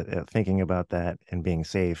practiced at thinking about that and being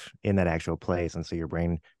safe in that actual place, and so your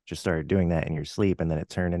brain just started doing that in your sleep, and then it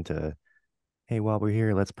turned into, hey, while we're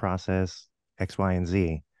here, let's process X, Y, and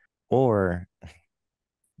Z. Or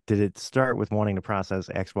did it start with wanting to process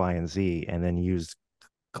X, Y, and Z and then use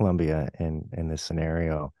Colombia in this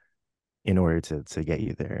scenario in order to get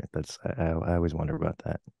you there? I always wonder about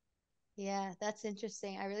that. Yeah, that's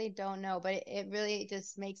interesting. I really don't know, but it really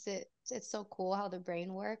just makes it's so cool how the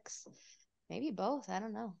brain works. Maybe both. I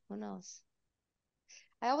don't know. Who knows?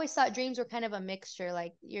 I always thought dreams were kind of a mixture.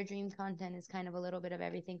 Like your dream content is kind of a little bit of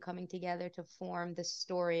everything coming together to form the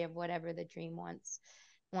story of whatever the dream wants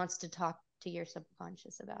to talk to your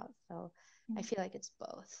subconscious about. So I feel like it's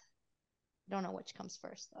both. I don't know which comes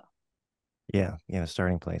first though. Yeah,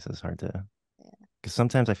 starting place is hard to, Yeah. because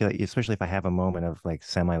sometimes I feel like, especially if I have a moment of like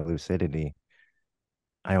semi lucidity,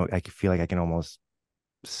 I feel like I can almost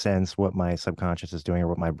sense what my subconscious is doing or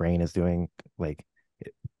what my brain is doing. Like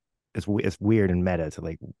it, it's weird and meta to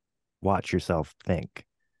like watch yourself think.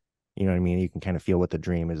 You know what I mean? You can kind of feel what the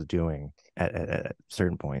dream is doing at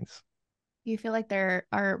certain points. Do you feel like there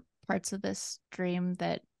are parts of this dream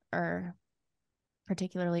that are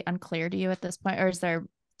particularly unclear to you at this point, or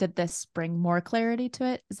did this bring more clarity to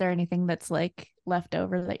it? Is there anything that's like left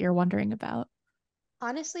over that you're wondering about?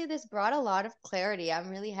 Honestly, this brought a lot of clarity. I'm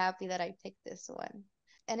really happy that I picked this one.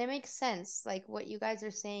 And it makes sense, like what you guys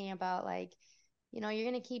are saying about like, you're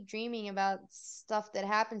going to keep dreaming about stuff that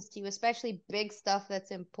happens to you, especially big stuff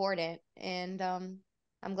that's important. And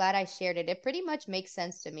I'm glad I shared it. It pretty much makes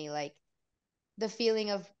sense to me. Like the feeling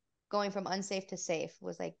of going from unsafe to safe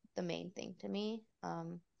was like the main thing to me.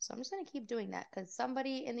 So I'm just going to keep doing that because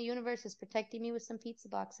somebody in the universe is protecting me with some pizza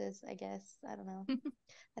boxes, I guess. I don't know.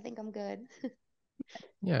 I think I'm good.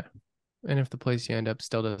 Yeah. And if the place you end up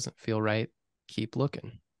still doesn't feel right, keep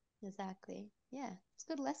looking. Exactly. Yeah. It's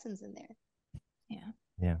good lessons in there. Yeah.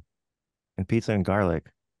 Yeah. And pizza and garlic,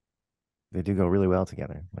 they do go really well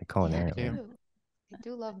together, like Yeah, They culinarily. do. do. I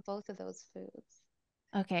do love both of those foods.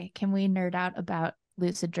 Okay, can we nerd out about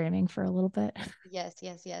lucid dreaming for a little bit? Yes,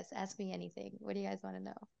 yes, yes. Ask me anything. What do you guys want to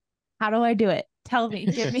know? How do I do it? Tell me,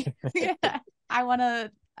 give me. Yeah, I want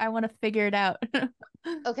to figure it out.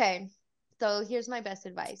 Okay. So here's my best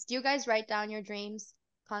advice. Do you guys write down your dreams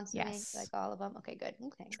constantly? Like Yes. all of them? Okay, good.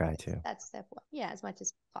 Okay. Try That's to. that's step one. Yeah, as much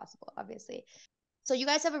as possible, obviously. So you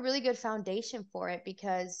guys have a really good foundation for it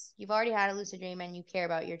because you've already had a lucid dream and you care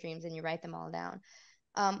about your dreams and you write them all down.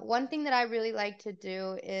 One thing that I really like to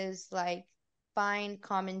do is like find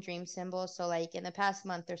common dream symbols. So like in the past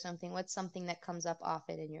month or something, what's something that comes up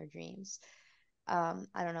often in your dreams? I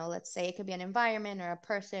don't know, let's say it could be an environment or a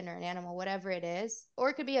person or an animal, whatever it is, or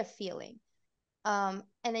it could be a feeling. And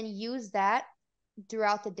then use that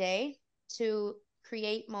throughout the day to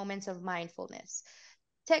create moments of mindfulness.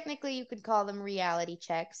 Technically, you could call them reality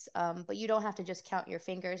checks, but you don't have to just count your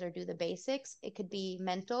fingers or do the basics. It could be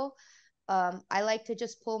mental. I like to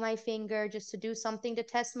just pull my finger just to do something to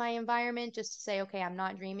test my environment, just to say, okay, I'm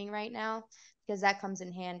not dreaming right now, because that comes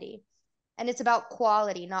in handy. And it's about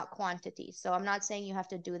quality, not quantity. So I'm not saying you have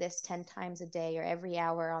to do this 10 times a day or every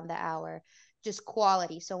hour on the hour, just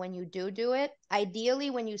quality. So when you do it, ideally,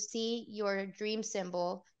 when you see your dream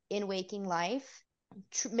symbol in waking life,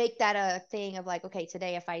 make that a thing of like, okay,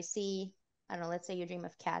 today, if I see, I don't know, let's say you dream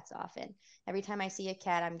of cats often. Every time I see a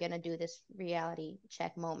cat, I'm going to do this reality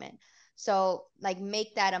check moment. So, like,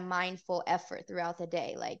 make that a mindful effort throughout the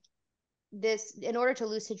day. Like, this, in order to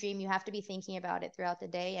lucid dream, you have to be thinking about it throughout the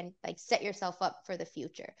day and like set yourself up for the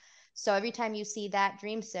future. So every time you see that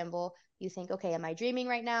dream symbol, you think, okay, am I dreaming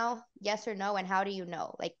right now? Yes or no? And how do you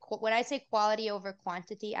know? Like when I say quality over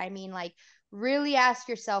quantity, I mean like really ask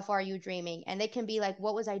yourself, are you dreaming? And it can be like,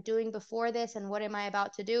 what was I doing before this? And what am I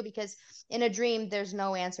about to do? Because in a dream, there's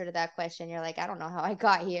no answer to that question. You're like, I don't know how I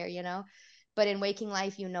got here, you know? But in waking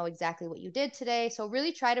life, you know exactly what you did today. So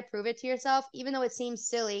really try to prove it to yourself, even though it seems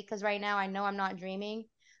silly, because right now I know I'm not dreaming.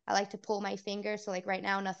 I like to pull my finger. So like right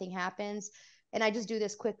now, nothing happens. And I just do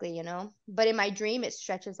this quickly, you know? But in my dream, it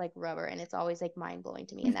stretches like rubber and it's always like mind blowing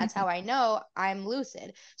to me. And that's how I know I'm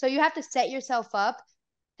lucid. So you have to set yourself up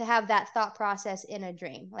to have that thought process in a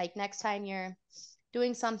dream. Like next time you're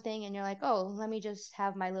doing something and you're like, oh, let me just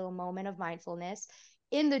have my little moment of mindfulness.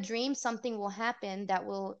 In the dream, something will happen that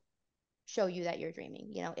will show you that you're dreaming.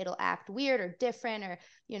 You know, it'll act weird or different, or,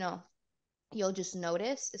 you know, you'll just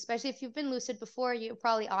notice, especially if you've been lucid before, you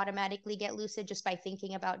probably automatically get lucid just by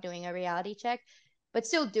thinking about doing a reality check. But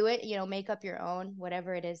still do it, you know, make up your own,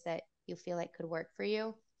 whatever it is that you feel like could work for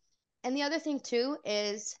you. And the other thing too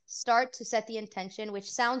is start to set the intention, which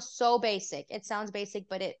sounds so basic. It sounds basic,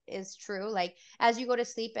 but it is true. Like as you go to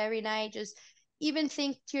sleep every night, just even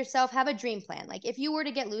think to yourself, have a dream plan. Like if you were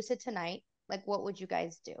to get lucid tonight, like what would you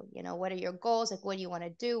guys do? You know, what are your goals? Like what do you want to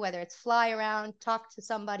do? Whether it's fly around, talk to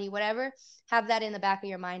somebody, whatever, have that in the back of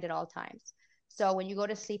your mind at all times. So when you go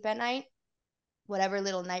to sleep at night, whatever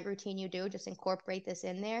little night routine you do, just incorporate this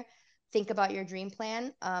in there. Think about your dream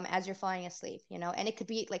plan as you're falling asleep, you know, and it could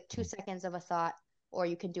be like 2 seconds of a thought, or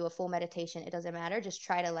you can do a full meditation. It doesn't matter. Just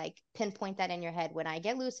try to like pinpoint that in your head. When I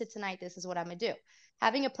get lucid tonight, this is what I'm going to do.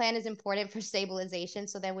 Having a plan is important for stabilization.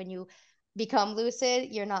 So then when you become lucid,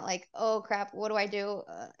 you're not like, oh crap, what do I do?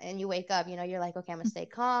 And you wake up, you know, you're like, okay, I'm going to stay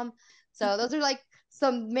calm. So those are like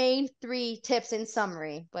some main 3 tips in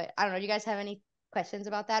summary. But I don't know. Do you guys have any questions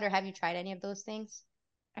about that, or have you tried any of those things?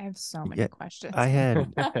 I have so many Yeah, questions. I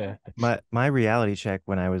had my reality check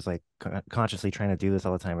when I was like consciously trying to do this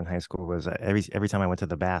all the time in high school was every time I went to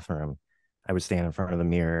the bathroom, I would stand in front of the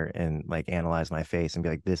mirror and like analyze my face and be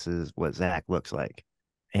like, this is what Zach looks like.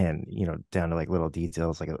 And, you know, down to like little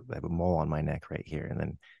details, like I have a mole on my neck right here. And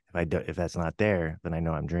then if that's not there, then I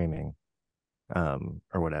know I'm dreaming, or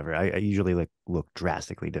whatever. I usually like look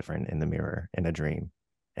drastically different in the mirror in a dream.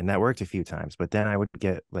 And that worked a few times, but then I would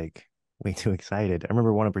get like way too excited. I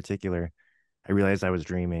remember one in particular, I realized I was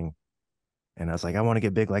dreaming and I was like, I want to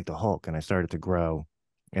get big like the Hulk. And I started to grow.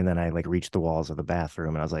 And then I like reached the walls of the bathroom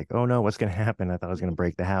and I was like, oh no, what's going to happen? I thought I was going to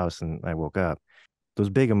break the house. And I woke up. Those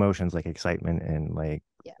big emotions like excitement and like,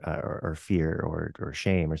 Yeah. or fear or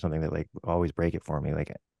shame or something that like always break it for me.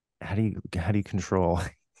 Like, how do you control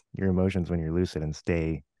your emotions when you're lucid and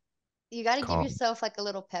stay You got to give calm? yourself like a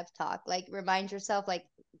little pep talk. Like remind yourself, like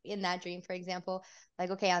in that dream, for example, like,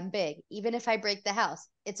 okay, I'm big. Even if I break the house,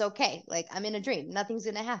 it's okay. Like I'm in a dream. Nothing's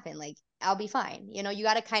going to happen. Like I'll be fine. You know, you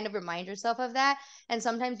got to kind of remind yourself of that. And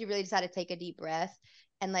sometimes you really just got to take a deep breath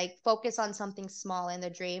and like focus on something small in the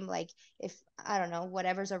dream. Like if, I don't know,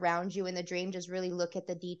 whatever's around you in the dream, just really look at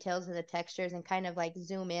the details and the textures and kind of like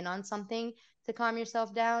zoom in on something to calm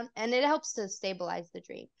yourself down. And it helps to stabilize the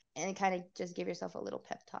dream and kind of just give yourself a little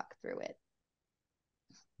pep talk through it.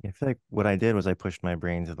 I feel like what I did was I pushed my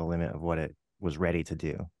brain to the limit of what it was ready to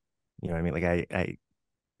do. You know what I mean? Like I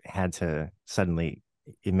had to suddenly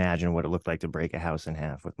imagine what it looked like to break a house in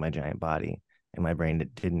half with my giant body. And my brain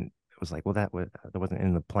didn't, it was like, well, that wasn't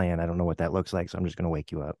in the plan. I don't know what that looks like. So I'm just going to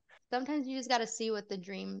wake you up Sometimes you just got to see what the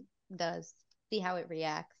dream does, see how it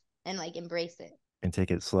reacts, and like embrace it. and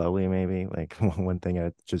take it slowly. Maybe like one thing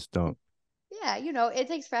I just don't. Yeah, you know, it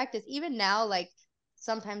takes practice. Even now, like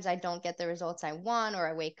sometimes I don't get the results I want, or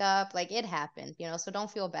I wake up, like it happened, you know, so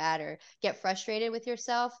don't feel bad or get frustrated with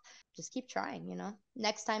yourself. Just keep trying, you know.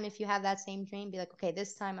 Next time, if you have that same dream, be like, okay,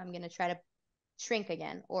 this time I'm going to try to shrink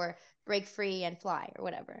again or break free and fly or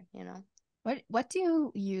whatever, you know. What do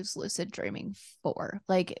you use lucid dreaming for?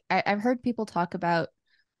 Like I've heard people talk about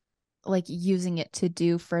like using it to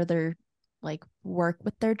do further like work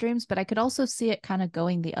with their dreams, but I could also see it kind of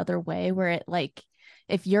going the other way where it like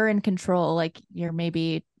if you're in control, like you're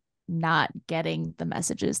maybe not getting the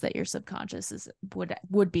messages that your subconscious is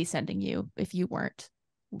would be sending you if you weren't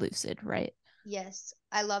lucid, right? Yes,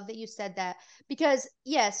 I love that you said that because,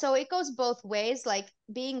 yeah, so it goes both ways. Like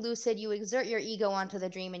being lucid, you exert your ego onto the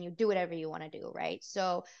dream and you do whatever you want to do, right?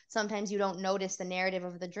 So sometimes you don't notice the narrative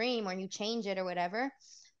of the dream or you change it or whatever.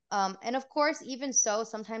 And of course, even so,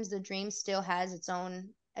 sometimes the dream still has its own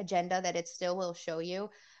agenda that it still will show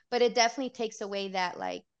you, but it definitely takes away that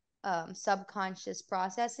like subconscious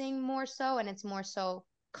processing more so, and it's more so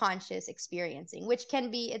conscious experiencing, which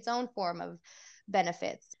can be its own form of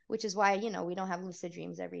benefits, which is why, you know, we don't have lucid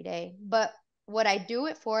dreams every day. But what I do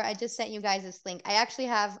it for, I just sent you guys this link. I actually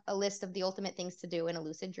have a list of the ultimate things to do in a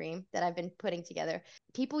lucid dream that I've been putting together.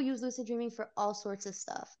 People use lucid dreaming for all sorts of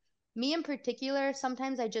stuff. Me in particular,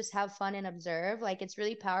 sometimes I just have fun and observe. Like it's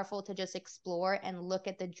really powerful to just explore and look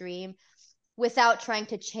at the dream without trying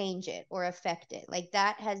to change it or affect it. Like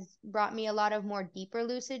that has brought me a lot of more deeper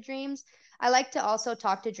lucid dreams. I like to also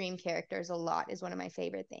talk to dream characters a lot, is one of my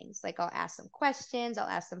favorite things. Like I'll ask them questions, I'll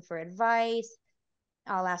ask them for advice,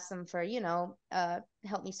 I'll ask them for,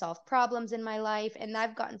 help me solve problems in my life. And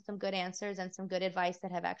I've gotten some good answers and some good advice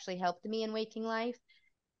that have actually helped me in waking life.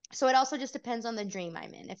 So it also just depends on the dream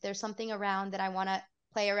I'm in. If there's something around that I want to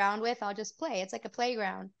play around with, I'll just play. It's like a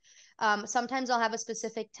playground. Sometimes I'll have a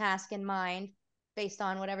specific task in mind based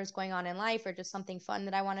on whatever's going on in life or just something fun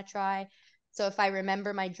that I want to try. So if I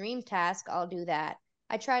remember my dream task, I'll do that.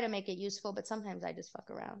 I try to make it useful, but sometimes I just fuck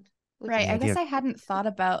around, which Right. is The I idea guess of I hadn't thought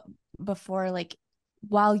about before, like,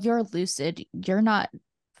 while you're lucid, you're not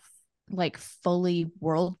like fully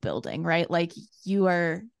world building, right? Like you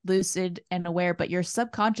are lucid and aware, but your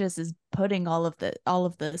subconscious is putting all of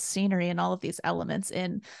the scenery and all of these elements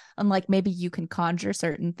in. Unlike maybe you can conjure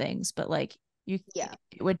certain things, but like you yeah.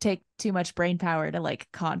 it would take too much brain power to like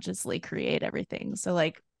consciously create everything. So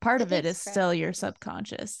like part It of it takes is still your practice.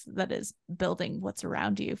 subconscious that is building what's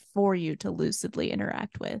around you for you to lucidly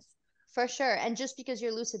interact with. For sure. And just because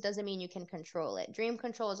you're lucid doesn't mean you can control it. Dream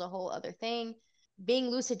control is a whole other thing. Being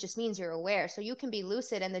lucid just means you're aware. So you can be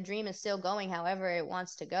lucid and the dream is still going however it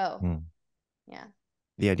wants to go. hmm, Yeah.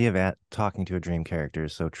 the idea of talking to a dream character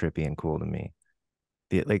is so trippy and cool to me.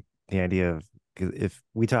 The idea of, 'cause if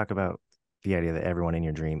we talk about the idea that everyone in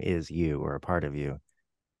your dream is you or a part of you,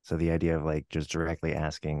 so the idea of like just directly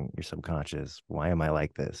asking your subconscious, why am I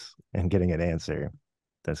like this, and getting an answer,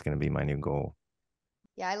 that's going to be my new goal.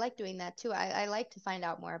 Yeah, I like doing that too. I like to find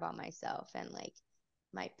out more about myself and like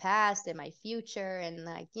my past and my future and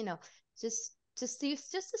like, just to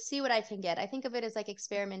see what I can get. I think of it as like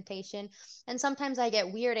experimentation. And sometimes I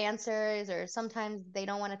get weird answers or sometimes they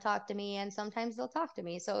don't want to talk to me and sometimes they'll talk to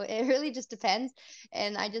me. So it really just depends.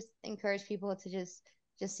 And I just encourage people to just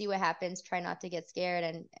see what happens, try not to get scared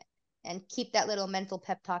and keep that little mental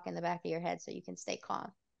pep talk in the back of your head so you can stay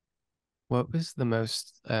calm. What was the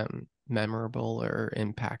most memorable or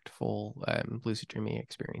impactful lucid dreaming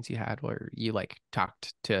experience you had where you like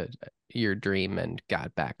talked to your dream and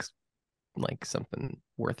got back like something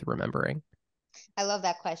worth remembering? I love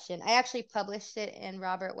that question. I actually published it in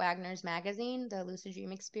Robert Wagner's magazine, The Lucid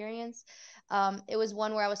Dream Experience. It was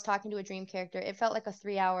one where I was talking to a dream character. It felt like a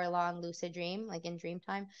 3 hour long lucid dream, like in dream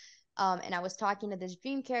time. And I was talking to this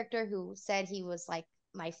dream character who said he was like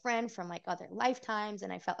my friend from like other lifetimes,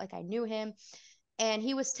 and I felt like I knew him. And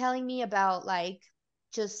he was telling me about like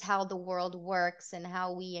just how the world works and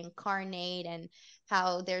how we incarnate and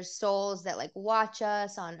how there's souls that like watch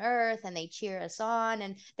us on earth and they cheer us on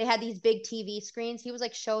and they had these big TV screens. He was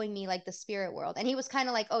like showing me like the spirit world and he was kind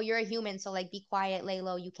of like, oh, you're a human, so like be quiet, lay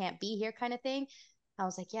low, you can't be here kind of thing. I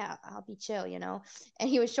was like, yeah, I'll be chill. And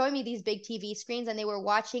he was showing me these big TV screens and they were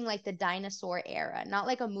watching like the dinosaur era, not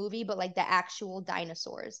like a movie, but like the actual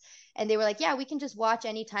dinosaurs. And they were like, yeah, we can just watch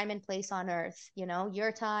any time and place on Earth,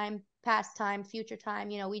 your time, past time, future time.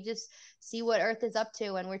 We just see what Earth is up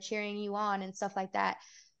to and we're cheering you on and stuff like that.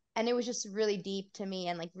 And it was just really deep to me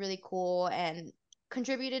and like really cool and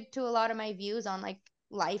contributed to a lot of my views on like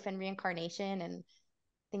life and reincarnation and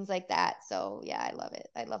things like that. So yeah, I love it.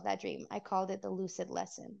 I love that dream. I called it the lucid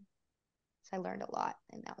lesson. So I learned a lot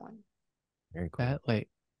in that one. Very cool.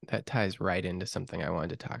 That ties right into something I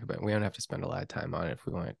wanted to talk about. We don't have to spend a lot of time on it if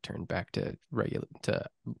we want to turn back to regular to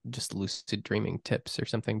just lucid dreaming tips or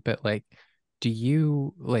something. But like, do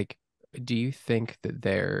you think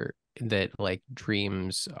that like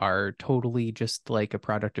dreams are totally just like a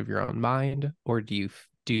product of your own mind, or do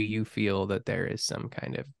you feel that there is some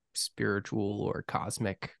kind of spiritual or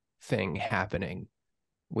cosmic thing happening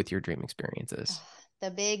with your dream experiences?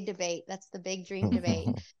 The big debate. That's the big dream debate.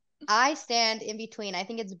 I stand in between. I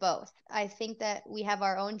think it's both. I think that we have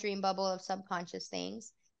our own dream bubble of subconscious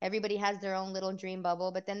things. Everybody has their own little dream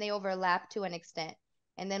bubble, but then they overlap to an extent.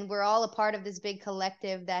 And then we're all a part of this big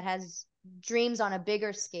collective that has dreams on a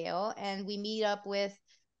bigger scale. And we meet up with,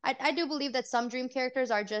 I do believe that some dream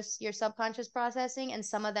characters are just your subconscious processing, and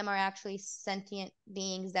some of them are actually sentient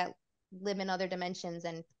beings that live in other dimensions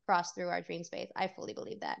and cross through our dream space. I fully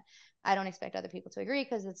believe that. I don't expect other people to agree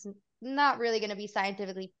because it's not really going to be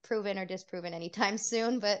scientifically proven or disproven anytime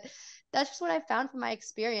soon. But that's just what I've found from my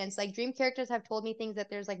experience. Like dream characters have told me things that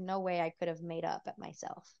there's like no way I could have made up at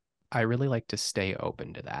myself. I really like to stay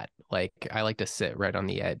open to that. Like I like to sit right on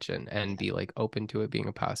the edge and Yeah. be like open to it being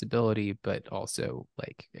a possibility, but also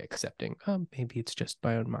like accepting, maybe it's just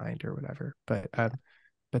my own mind or whatever.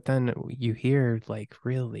 But then you hear like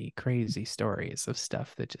really crazy stories of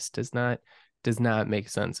stuff that just does not does not make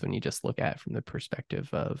sense when you just look at it from the perspective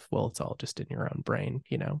of, well, it's all just in your own brain,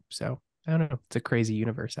 you know? So I don't know. It's a crazy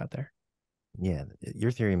universe out there. Yeah,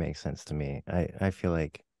 your theory makes sense to me. I feel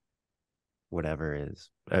like whatever is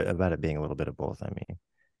about it being a little bit of both. I mean,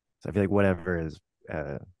 so I feel like whatever is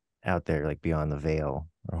uh, out there, like beyond the veil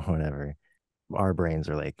or whatever, our brains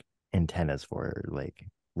are like antennas for, like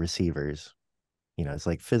receivers. You know, it's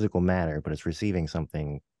like physical matter, but it's receiving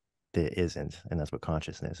something that isn't, and that's what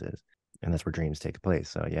consciousness is, and that's where dreams take place.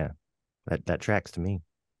 So yeah, that tracks to me.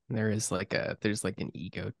 There's like an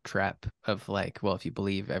ego trap of like, well, if you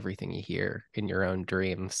believe everything you hear in your own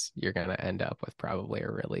dreams, you're gonna end up with probably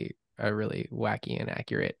a really wacky and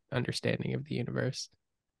accurate understanding of the universe.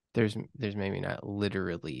 There's maybe not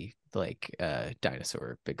literally like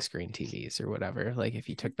dinosaur big screen TVs or whatever. Like if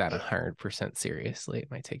you took that 100% seriously,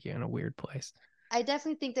 it might take you in a weird place. I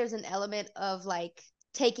definitely think there's an element of like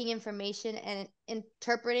taking information and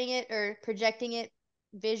interpreting it or projecting it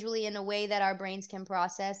visually in a way that our brains can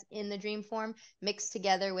process in the dream form, mixed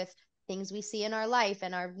together with things we see in our life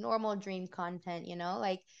and our normal dream content, you know?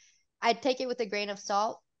 Like I take it with a grain of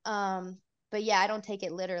salt. But yeah, I don't take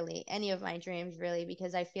it literally, any of my dreams really,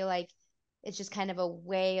 because I feel like it's just kind of a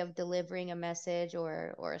way of delivering a message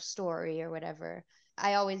or a story or whatever.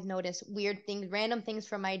 I always notice weird things, random things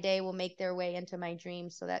from my day will make their way into my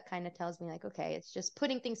dreams. So that kind of tells me, like, okay, it's just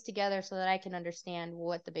putting things together so that I can understand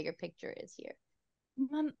what the bigger picture is here.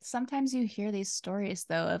 Sometimes you hear these stories,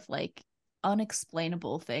 though, of like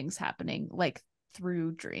unexplainable things happening, like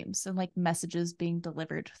through dreams and like messages being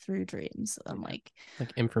delivered through dreams. And like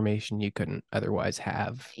information you couldn't otherwise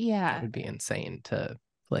have. Yeah. That would be insane to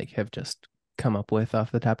like have just come up with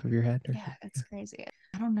off the top of your head. Yeah, it's crazy.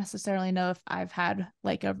 I don't necessarily know if I've had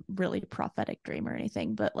like a really prophetic dream or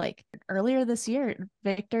anything, but like earlier this year,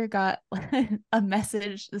 Victor got a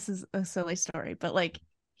message. This is a silly story, but like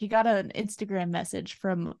he got an Instagram message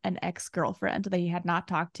from an ex-girlfriend that he had not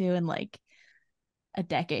talked to in like a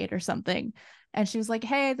decade or something. And she was like,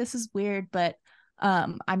 "Hey, this is weird, but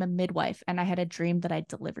I'm a midwife and I had a dream that I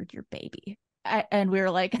delivered your baby." And we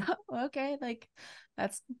were like, oh, okay, like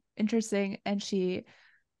that's interesting. And she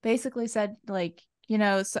basically said like, you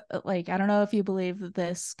know, so, like I don't know if you believe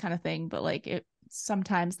this kind of thing, but like it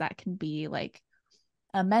sometimes that can be like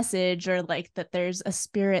a message or like that there's a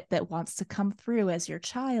spirit that wants to come through as your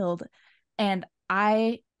child. And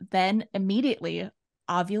I then immediately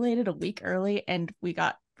ovulated a week early and we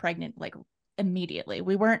got pregnant like immediately.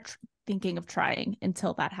 We weren't thinking of trying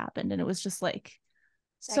until that happened, and it was just like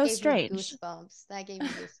so strange. Goosebumps. That gave me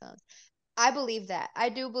goosebumps. I believe that. I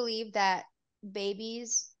do believe that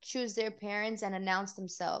babies choose their parents and announce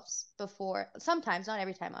themselves before. Sometimes, not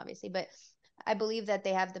every time, obviously, but I believe that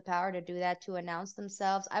they have the power to do that, to announce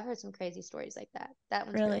themselves. I've heard some crazy stories like that. That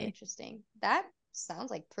one's really interesting. That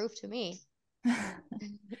sounds like proof to me.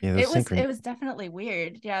 Yeah, it was definitely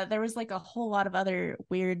weird. Yeah, there was like a whole lot of other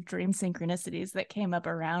weird dream synchronicities that came up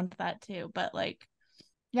around that too. But like,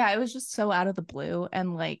 yeah, it was just so out of the blue.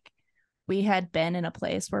 And like we had been in a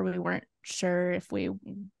place where we weren't sure if we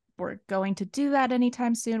were going to do that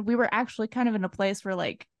anytime soon. We were actually kind of in a place where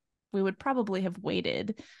like we would probably have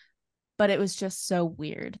waited, but it was just so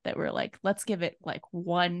weird that we're like, let's give it like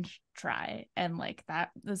one try. And like that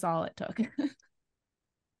is all it took.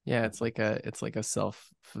 Yeah, it's like a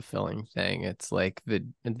self-fulfilling thing. It's like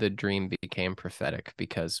the dream became prophetic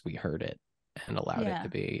because we heard it and allowed it to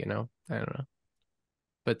be, you know? I don't know.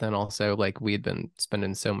 But then also like we had been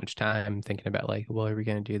spending so much time thinking about like, well, are we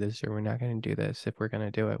going to do this or we're not going to do this? If we're going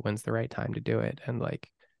to do it, when's the right time to do it? And like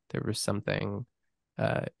there was something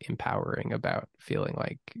empowering about feeling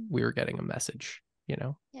like we were getting a message, you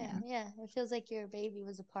know? Yeah. It feels like your baby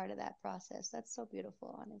was a part of that process. That's so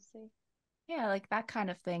beautiful, honestly. Yeah, like that kind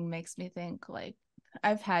of thing makes me think like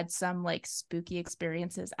I've had some like spooky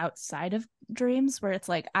experiences outside of dreams where it's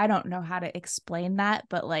like I don't know how to explain that,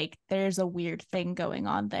 but like there's a weird thing going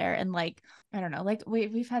on there. And like I don't know, like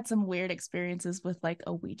we've had some weird experiences with like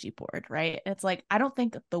a Ouija board, right? It's like I don't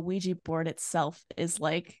think the Ouija board itself is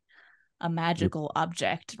like a magical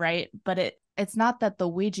object, right? But it's not that the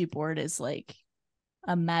Ouija board is like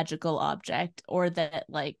a magical object, or that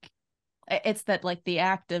like it's that like the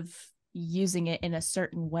act of using it in a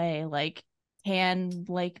certain way like can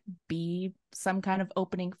like be some kind of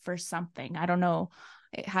opening for something. I don't know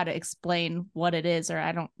how to explain what it is, or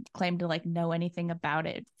I don't claim to like know anything about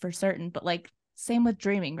it for certain, but like same with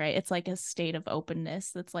dreaming, right? It's like a state of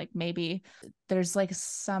openness that's like maybe there's like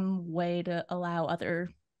some way to allow other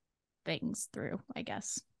things through, I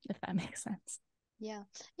guess, if that makes sense. Yeah,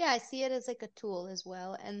 I see it as like a tool as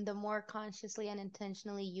well, and the more consciously and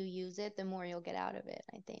intentionally you use it, the more you'll get out of it,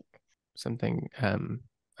 I think. Something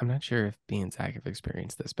I'm not sure if B and Zach have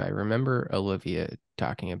experienced this, but I remember Olivia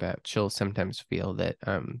talking about she'll sometimes feel that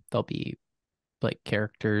there'll be like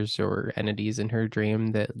characters or entities in her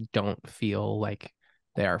dream that don't feel like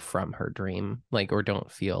they are from her dream, like, or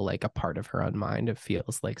don't feel like a part of her own mind. It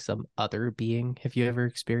feels like some other being. Have you ever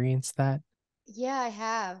experienced that? Yeah, I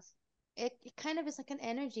have. It kind of is like an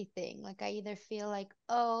energy thing. Like I either feel like,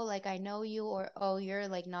 oh, like I know you, or oh, you're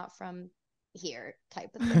like not from here type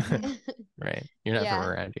of thing. Right. You're not from Yeah.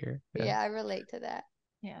 around here. Yeah. Yeah, I relate to that.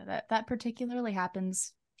 Yeah, that particularly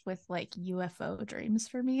happens with like UFO dreams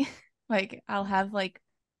for me. Like I'll have like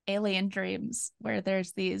alien dreams where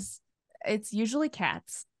there's these, it's usually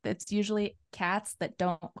cats. It's usually cats that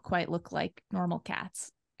don't quite look like normal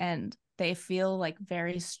cats. And they feel like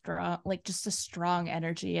very strong, like just a strong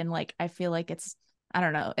energy. And like I feel like it's, I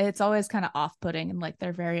don't know, it's always kind of off-putting and like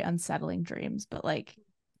they're very unsettling dreams. But like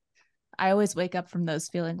I always wake up from those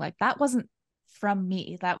feeling like that wasn't from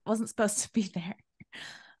me. That wasn't supposed to be there.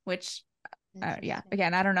 Which yeah, Interesting.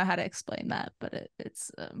 again, I don't know how to explain that, but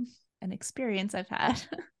it's an experience I've had.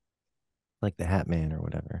 Like the Hat Man or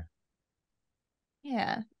whatever.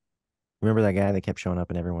 Yeah, Remember that guy that kept showing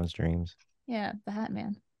up in everyone's dreams? yeah, the Hat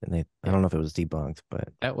Man. And I don't know if it was debunked, but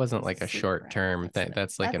That wasn't It's like a sleep short term paralysis. thing.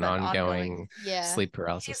 That's like an That's an ongoing Yeah, sleep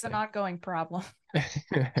paralysis He's an thing. ongoing problem.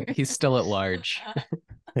 He's still at large.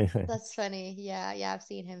 that's funny. Yeah, yeah, I've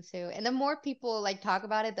seen him too. And the more people like talk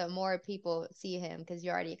about it, the more people see him because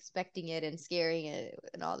you're already expecting it and scaring it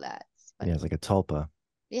and all that. It's yeah, funny. it's like a tulpa.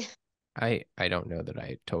 Yeah. I don't know that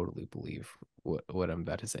I totally believe what I'm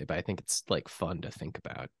about to say, but I think it's like fun to think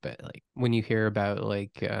about. But like when you hear about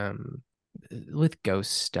like with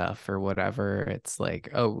ghost stuff or whatever, it's like,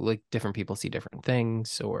 oh, like different people see different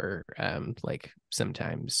things, or like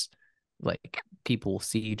sometimes like people will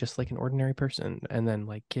see just like an ordinary person, and then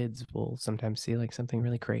like kids will sometimes see like something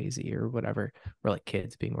really crazy or whatever, or like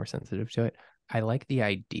kids being more sensitive to it. I like the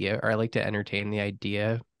idea, or I like to entertain the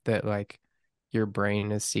idea that like your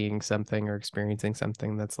brain is seeing something or experiencing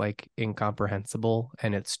something that's like incomprehensible,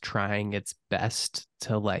 and it's trying its best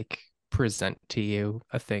to like present to you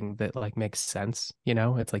a thing that like makes sense.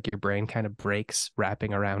 It's like your brain kind of breaks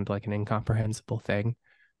wrapping around like an incomprehensible thing.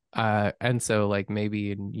 And so like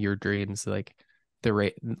maybe in your dreams, like the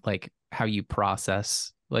rate, like how you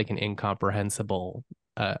process like an incomprehensible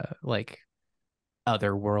like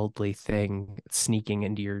otherworldly thing sneaking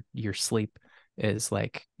into your sleep is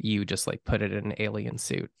like you just like put it in an alien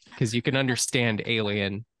suit, because you can understand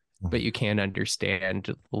alien, but you can't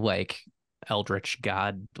understand like eldritch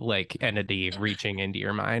god like entity reaching into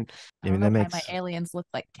your mind. I I don't mean, know that why my makes aliens look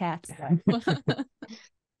like cats.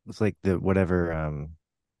 it's like the whatever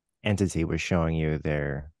entity was showing you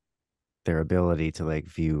their ability to like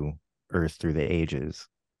view Earth through the ages.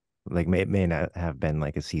 Like may not have been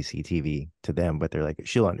like a CCTV to them, but they're like,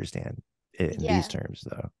 she'll understand it in these Yeah. terms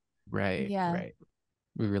though. Right, Yeah. right.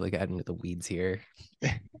 We really got into the weeds here.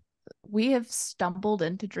 We have stumbled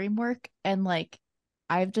into dream work, and like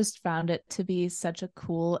I've just found it to be such a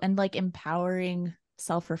cool and like empowering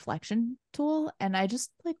self-reflection tool, and I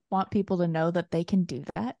just like want people to know that they can do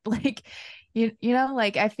that. Like you know,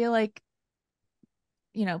 like I feel like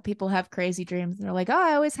people have crazy dreams and they're like, oh,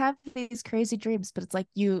 I always have these crazy dreams, but it's like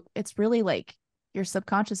it's really like your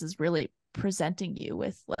subconscious is really presenting you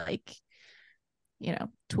with like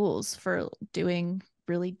tools for doing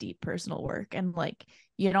really deep personal work. And like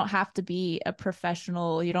you don't have to be a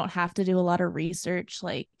professional, you don't have to do a lot of research.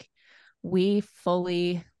 Like we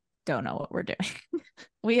fully don't know what we're doing.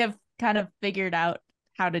 We have kind of figured out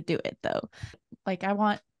how to do it though. Like I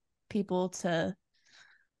want people to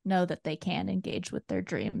know that they can engage with their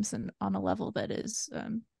dreams and on a level that is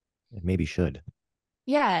Maybe should.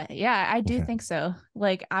 yeah, I do think so.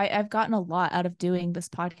 Like I've gotten a lot out of doing this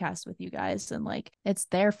podcast with you guys, and like it's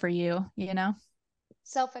there for you.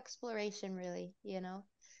 Self-exploration, really.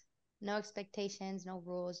 No expectations, no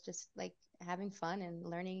rules, just like having fun and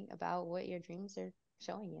learning about what your dreams are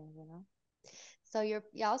showing you. So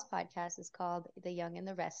y'all's podcast is called The Young and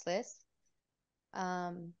the Restless.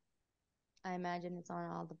 I imagine it's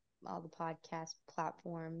on all the podcast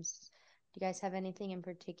platforms. Do you guys have anything in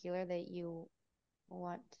particular that you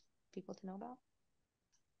want people to know about?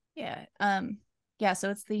 Yeah, so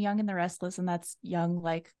it's The Young and the Restless, and that's Young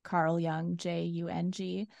like Carl Jung, Jung.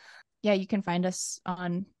 Yeah, you can find us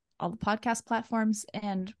on all the podcast platforms,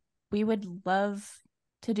 and we would love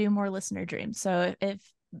to do more listener dreams. So if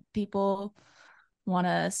people want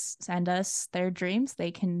to send us their dreams,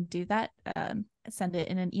 they can do that. Send it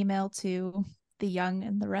in an email to the Young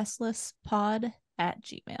and the Restless pod at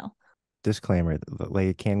gmail. Disclaimer, like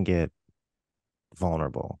it can get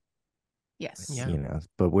vulnerable, Yes. Yeah.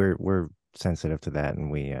 but we're sensitive to that,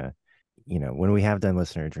 and we when we have done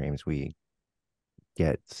listener dreams, we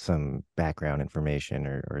get some background information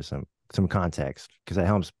or some context, because that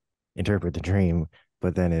helps interpret the dream,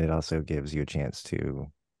 but then it also gives you a chance to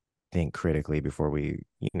think critically before we,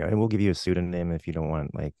 and we'll give you a pseudonym if you don't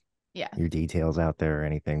want like Yeah. your details out there or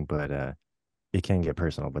anything, but it can get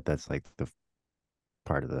personal, but that's like the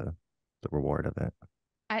part of the reward of it.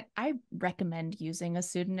 I recommend using a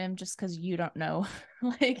pseudonym just because you don't know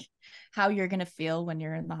like how you're gonna feel when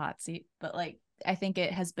you're in the hot seat. But like I think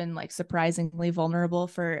it has been like surprisingly vulnerable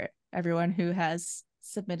for everyone who has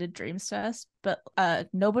submitted dreams to us. But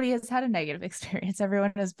nobody has had a negative experience.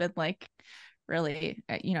 Everyone has been like really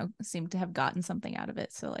seemed to have gotten something out of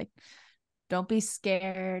it. So like don't be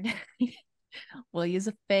scared. We'll use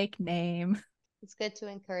a fake name. It's good to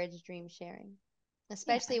encourage dream sharing,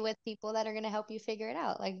 especially with people that are going to help you figure it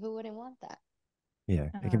out. Like, who wouldn't want that? Yeah,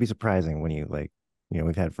 it can be surprising when you like,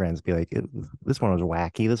 we've had friends be like, this one was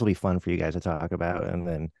wacky. This will be fun for you guys to talk about. And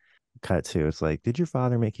then cut to, it's like, did your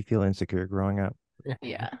father make you feel insecure growing up?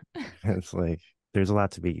 Yeah. It's like, there's a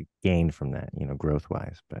lot to be gained from that, growth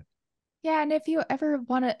wise. But yeah, and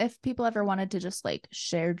if people ever wanted to just like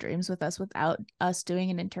share dreams with us without us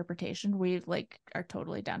doing an interpretation, we like are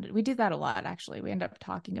totally down to. We do that a lot, actually. We end up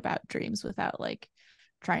talking about dreams without like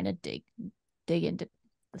trying to dig into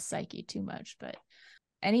the psyche too much. But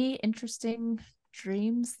any interesting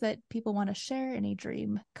dreams that people want to share, any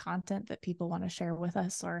dream content that people want to share with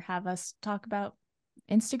us or have us talk about,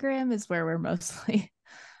 Instagram is where we're mostly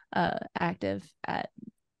active at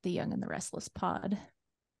the Jung and the Restless pod,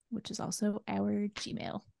 which is also our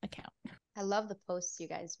Gmail account. I love the posts you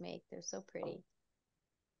guys make. They're so pretty.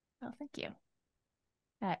 Oh, thank you.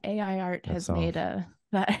 AI art That's has all. made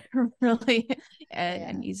that really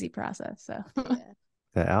an easy process. So Yeah.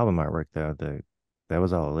 The album artwork though, that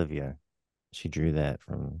was all Olivia. She drew that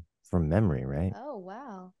from memory, right? Oh,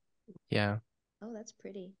 wow. Yeah. Oh, that's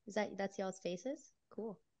pretty. That's y'all's faces?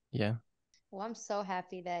 Cool. Yeah. Well, I'm so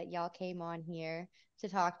happy that y'all came on here to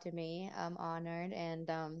talk to me. I'm honored, and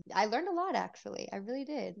I learned a lot, actually. I really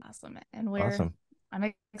did. awesome. And Awesome.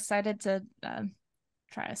 I'm excited to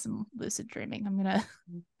try some lucid dreaming.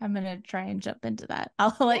 I'm gonna try and jump into that.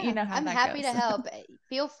 I'll let you know how I'm that happy goes. to help.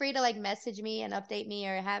 Feel free to like message me and update me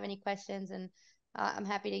or have any questions, and I'm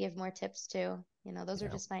happy to give more tips too. Those are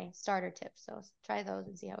just my starter tips, so try those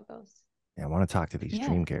and see how it goes. Yeah, I want to talk to these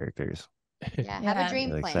dream characters. Yeah, have a dream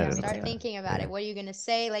Really plan. excited Start about thinking that. about Yeah. it. What are you gonna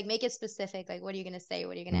say? Like, make it specific. Like, what are you gonna say?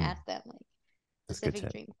 What are you gonna ask them? Like, That's a good specific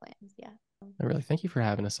tip. dream plans. Yeah. I really thank you for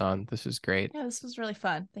having us on. This was great. Yeah, this was really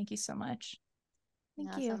fun. Thank you so much. Thank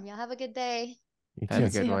Awesome. you. Y'all have a good day. You Have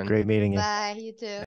too. a good one. Great meeting you. Bye. You too.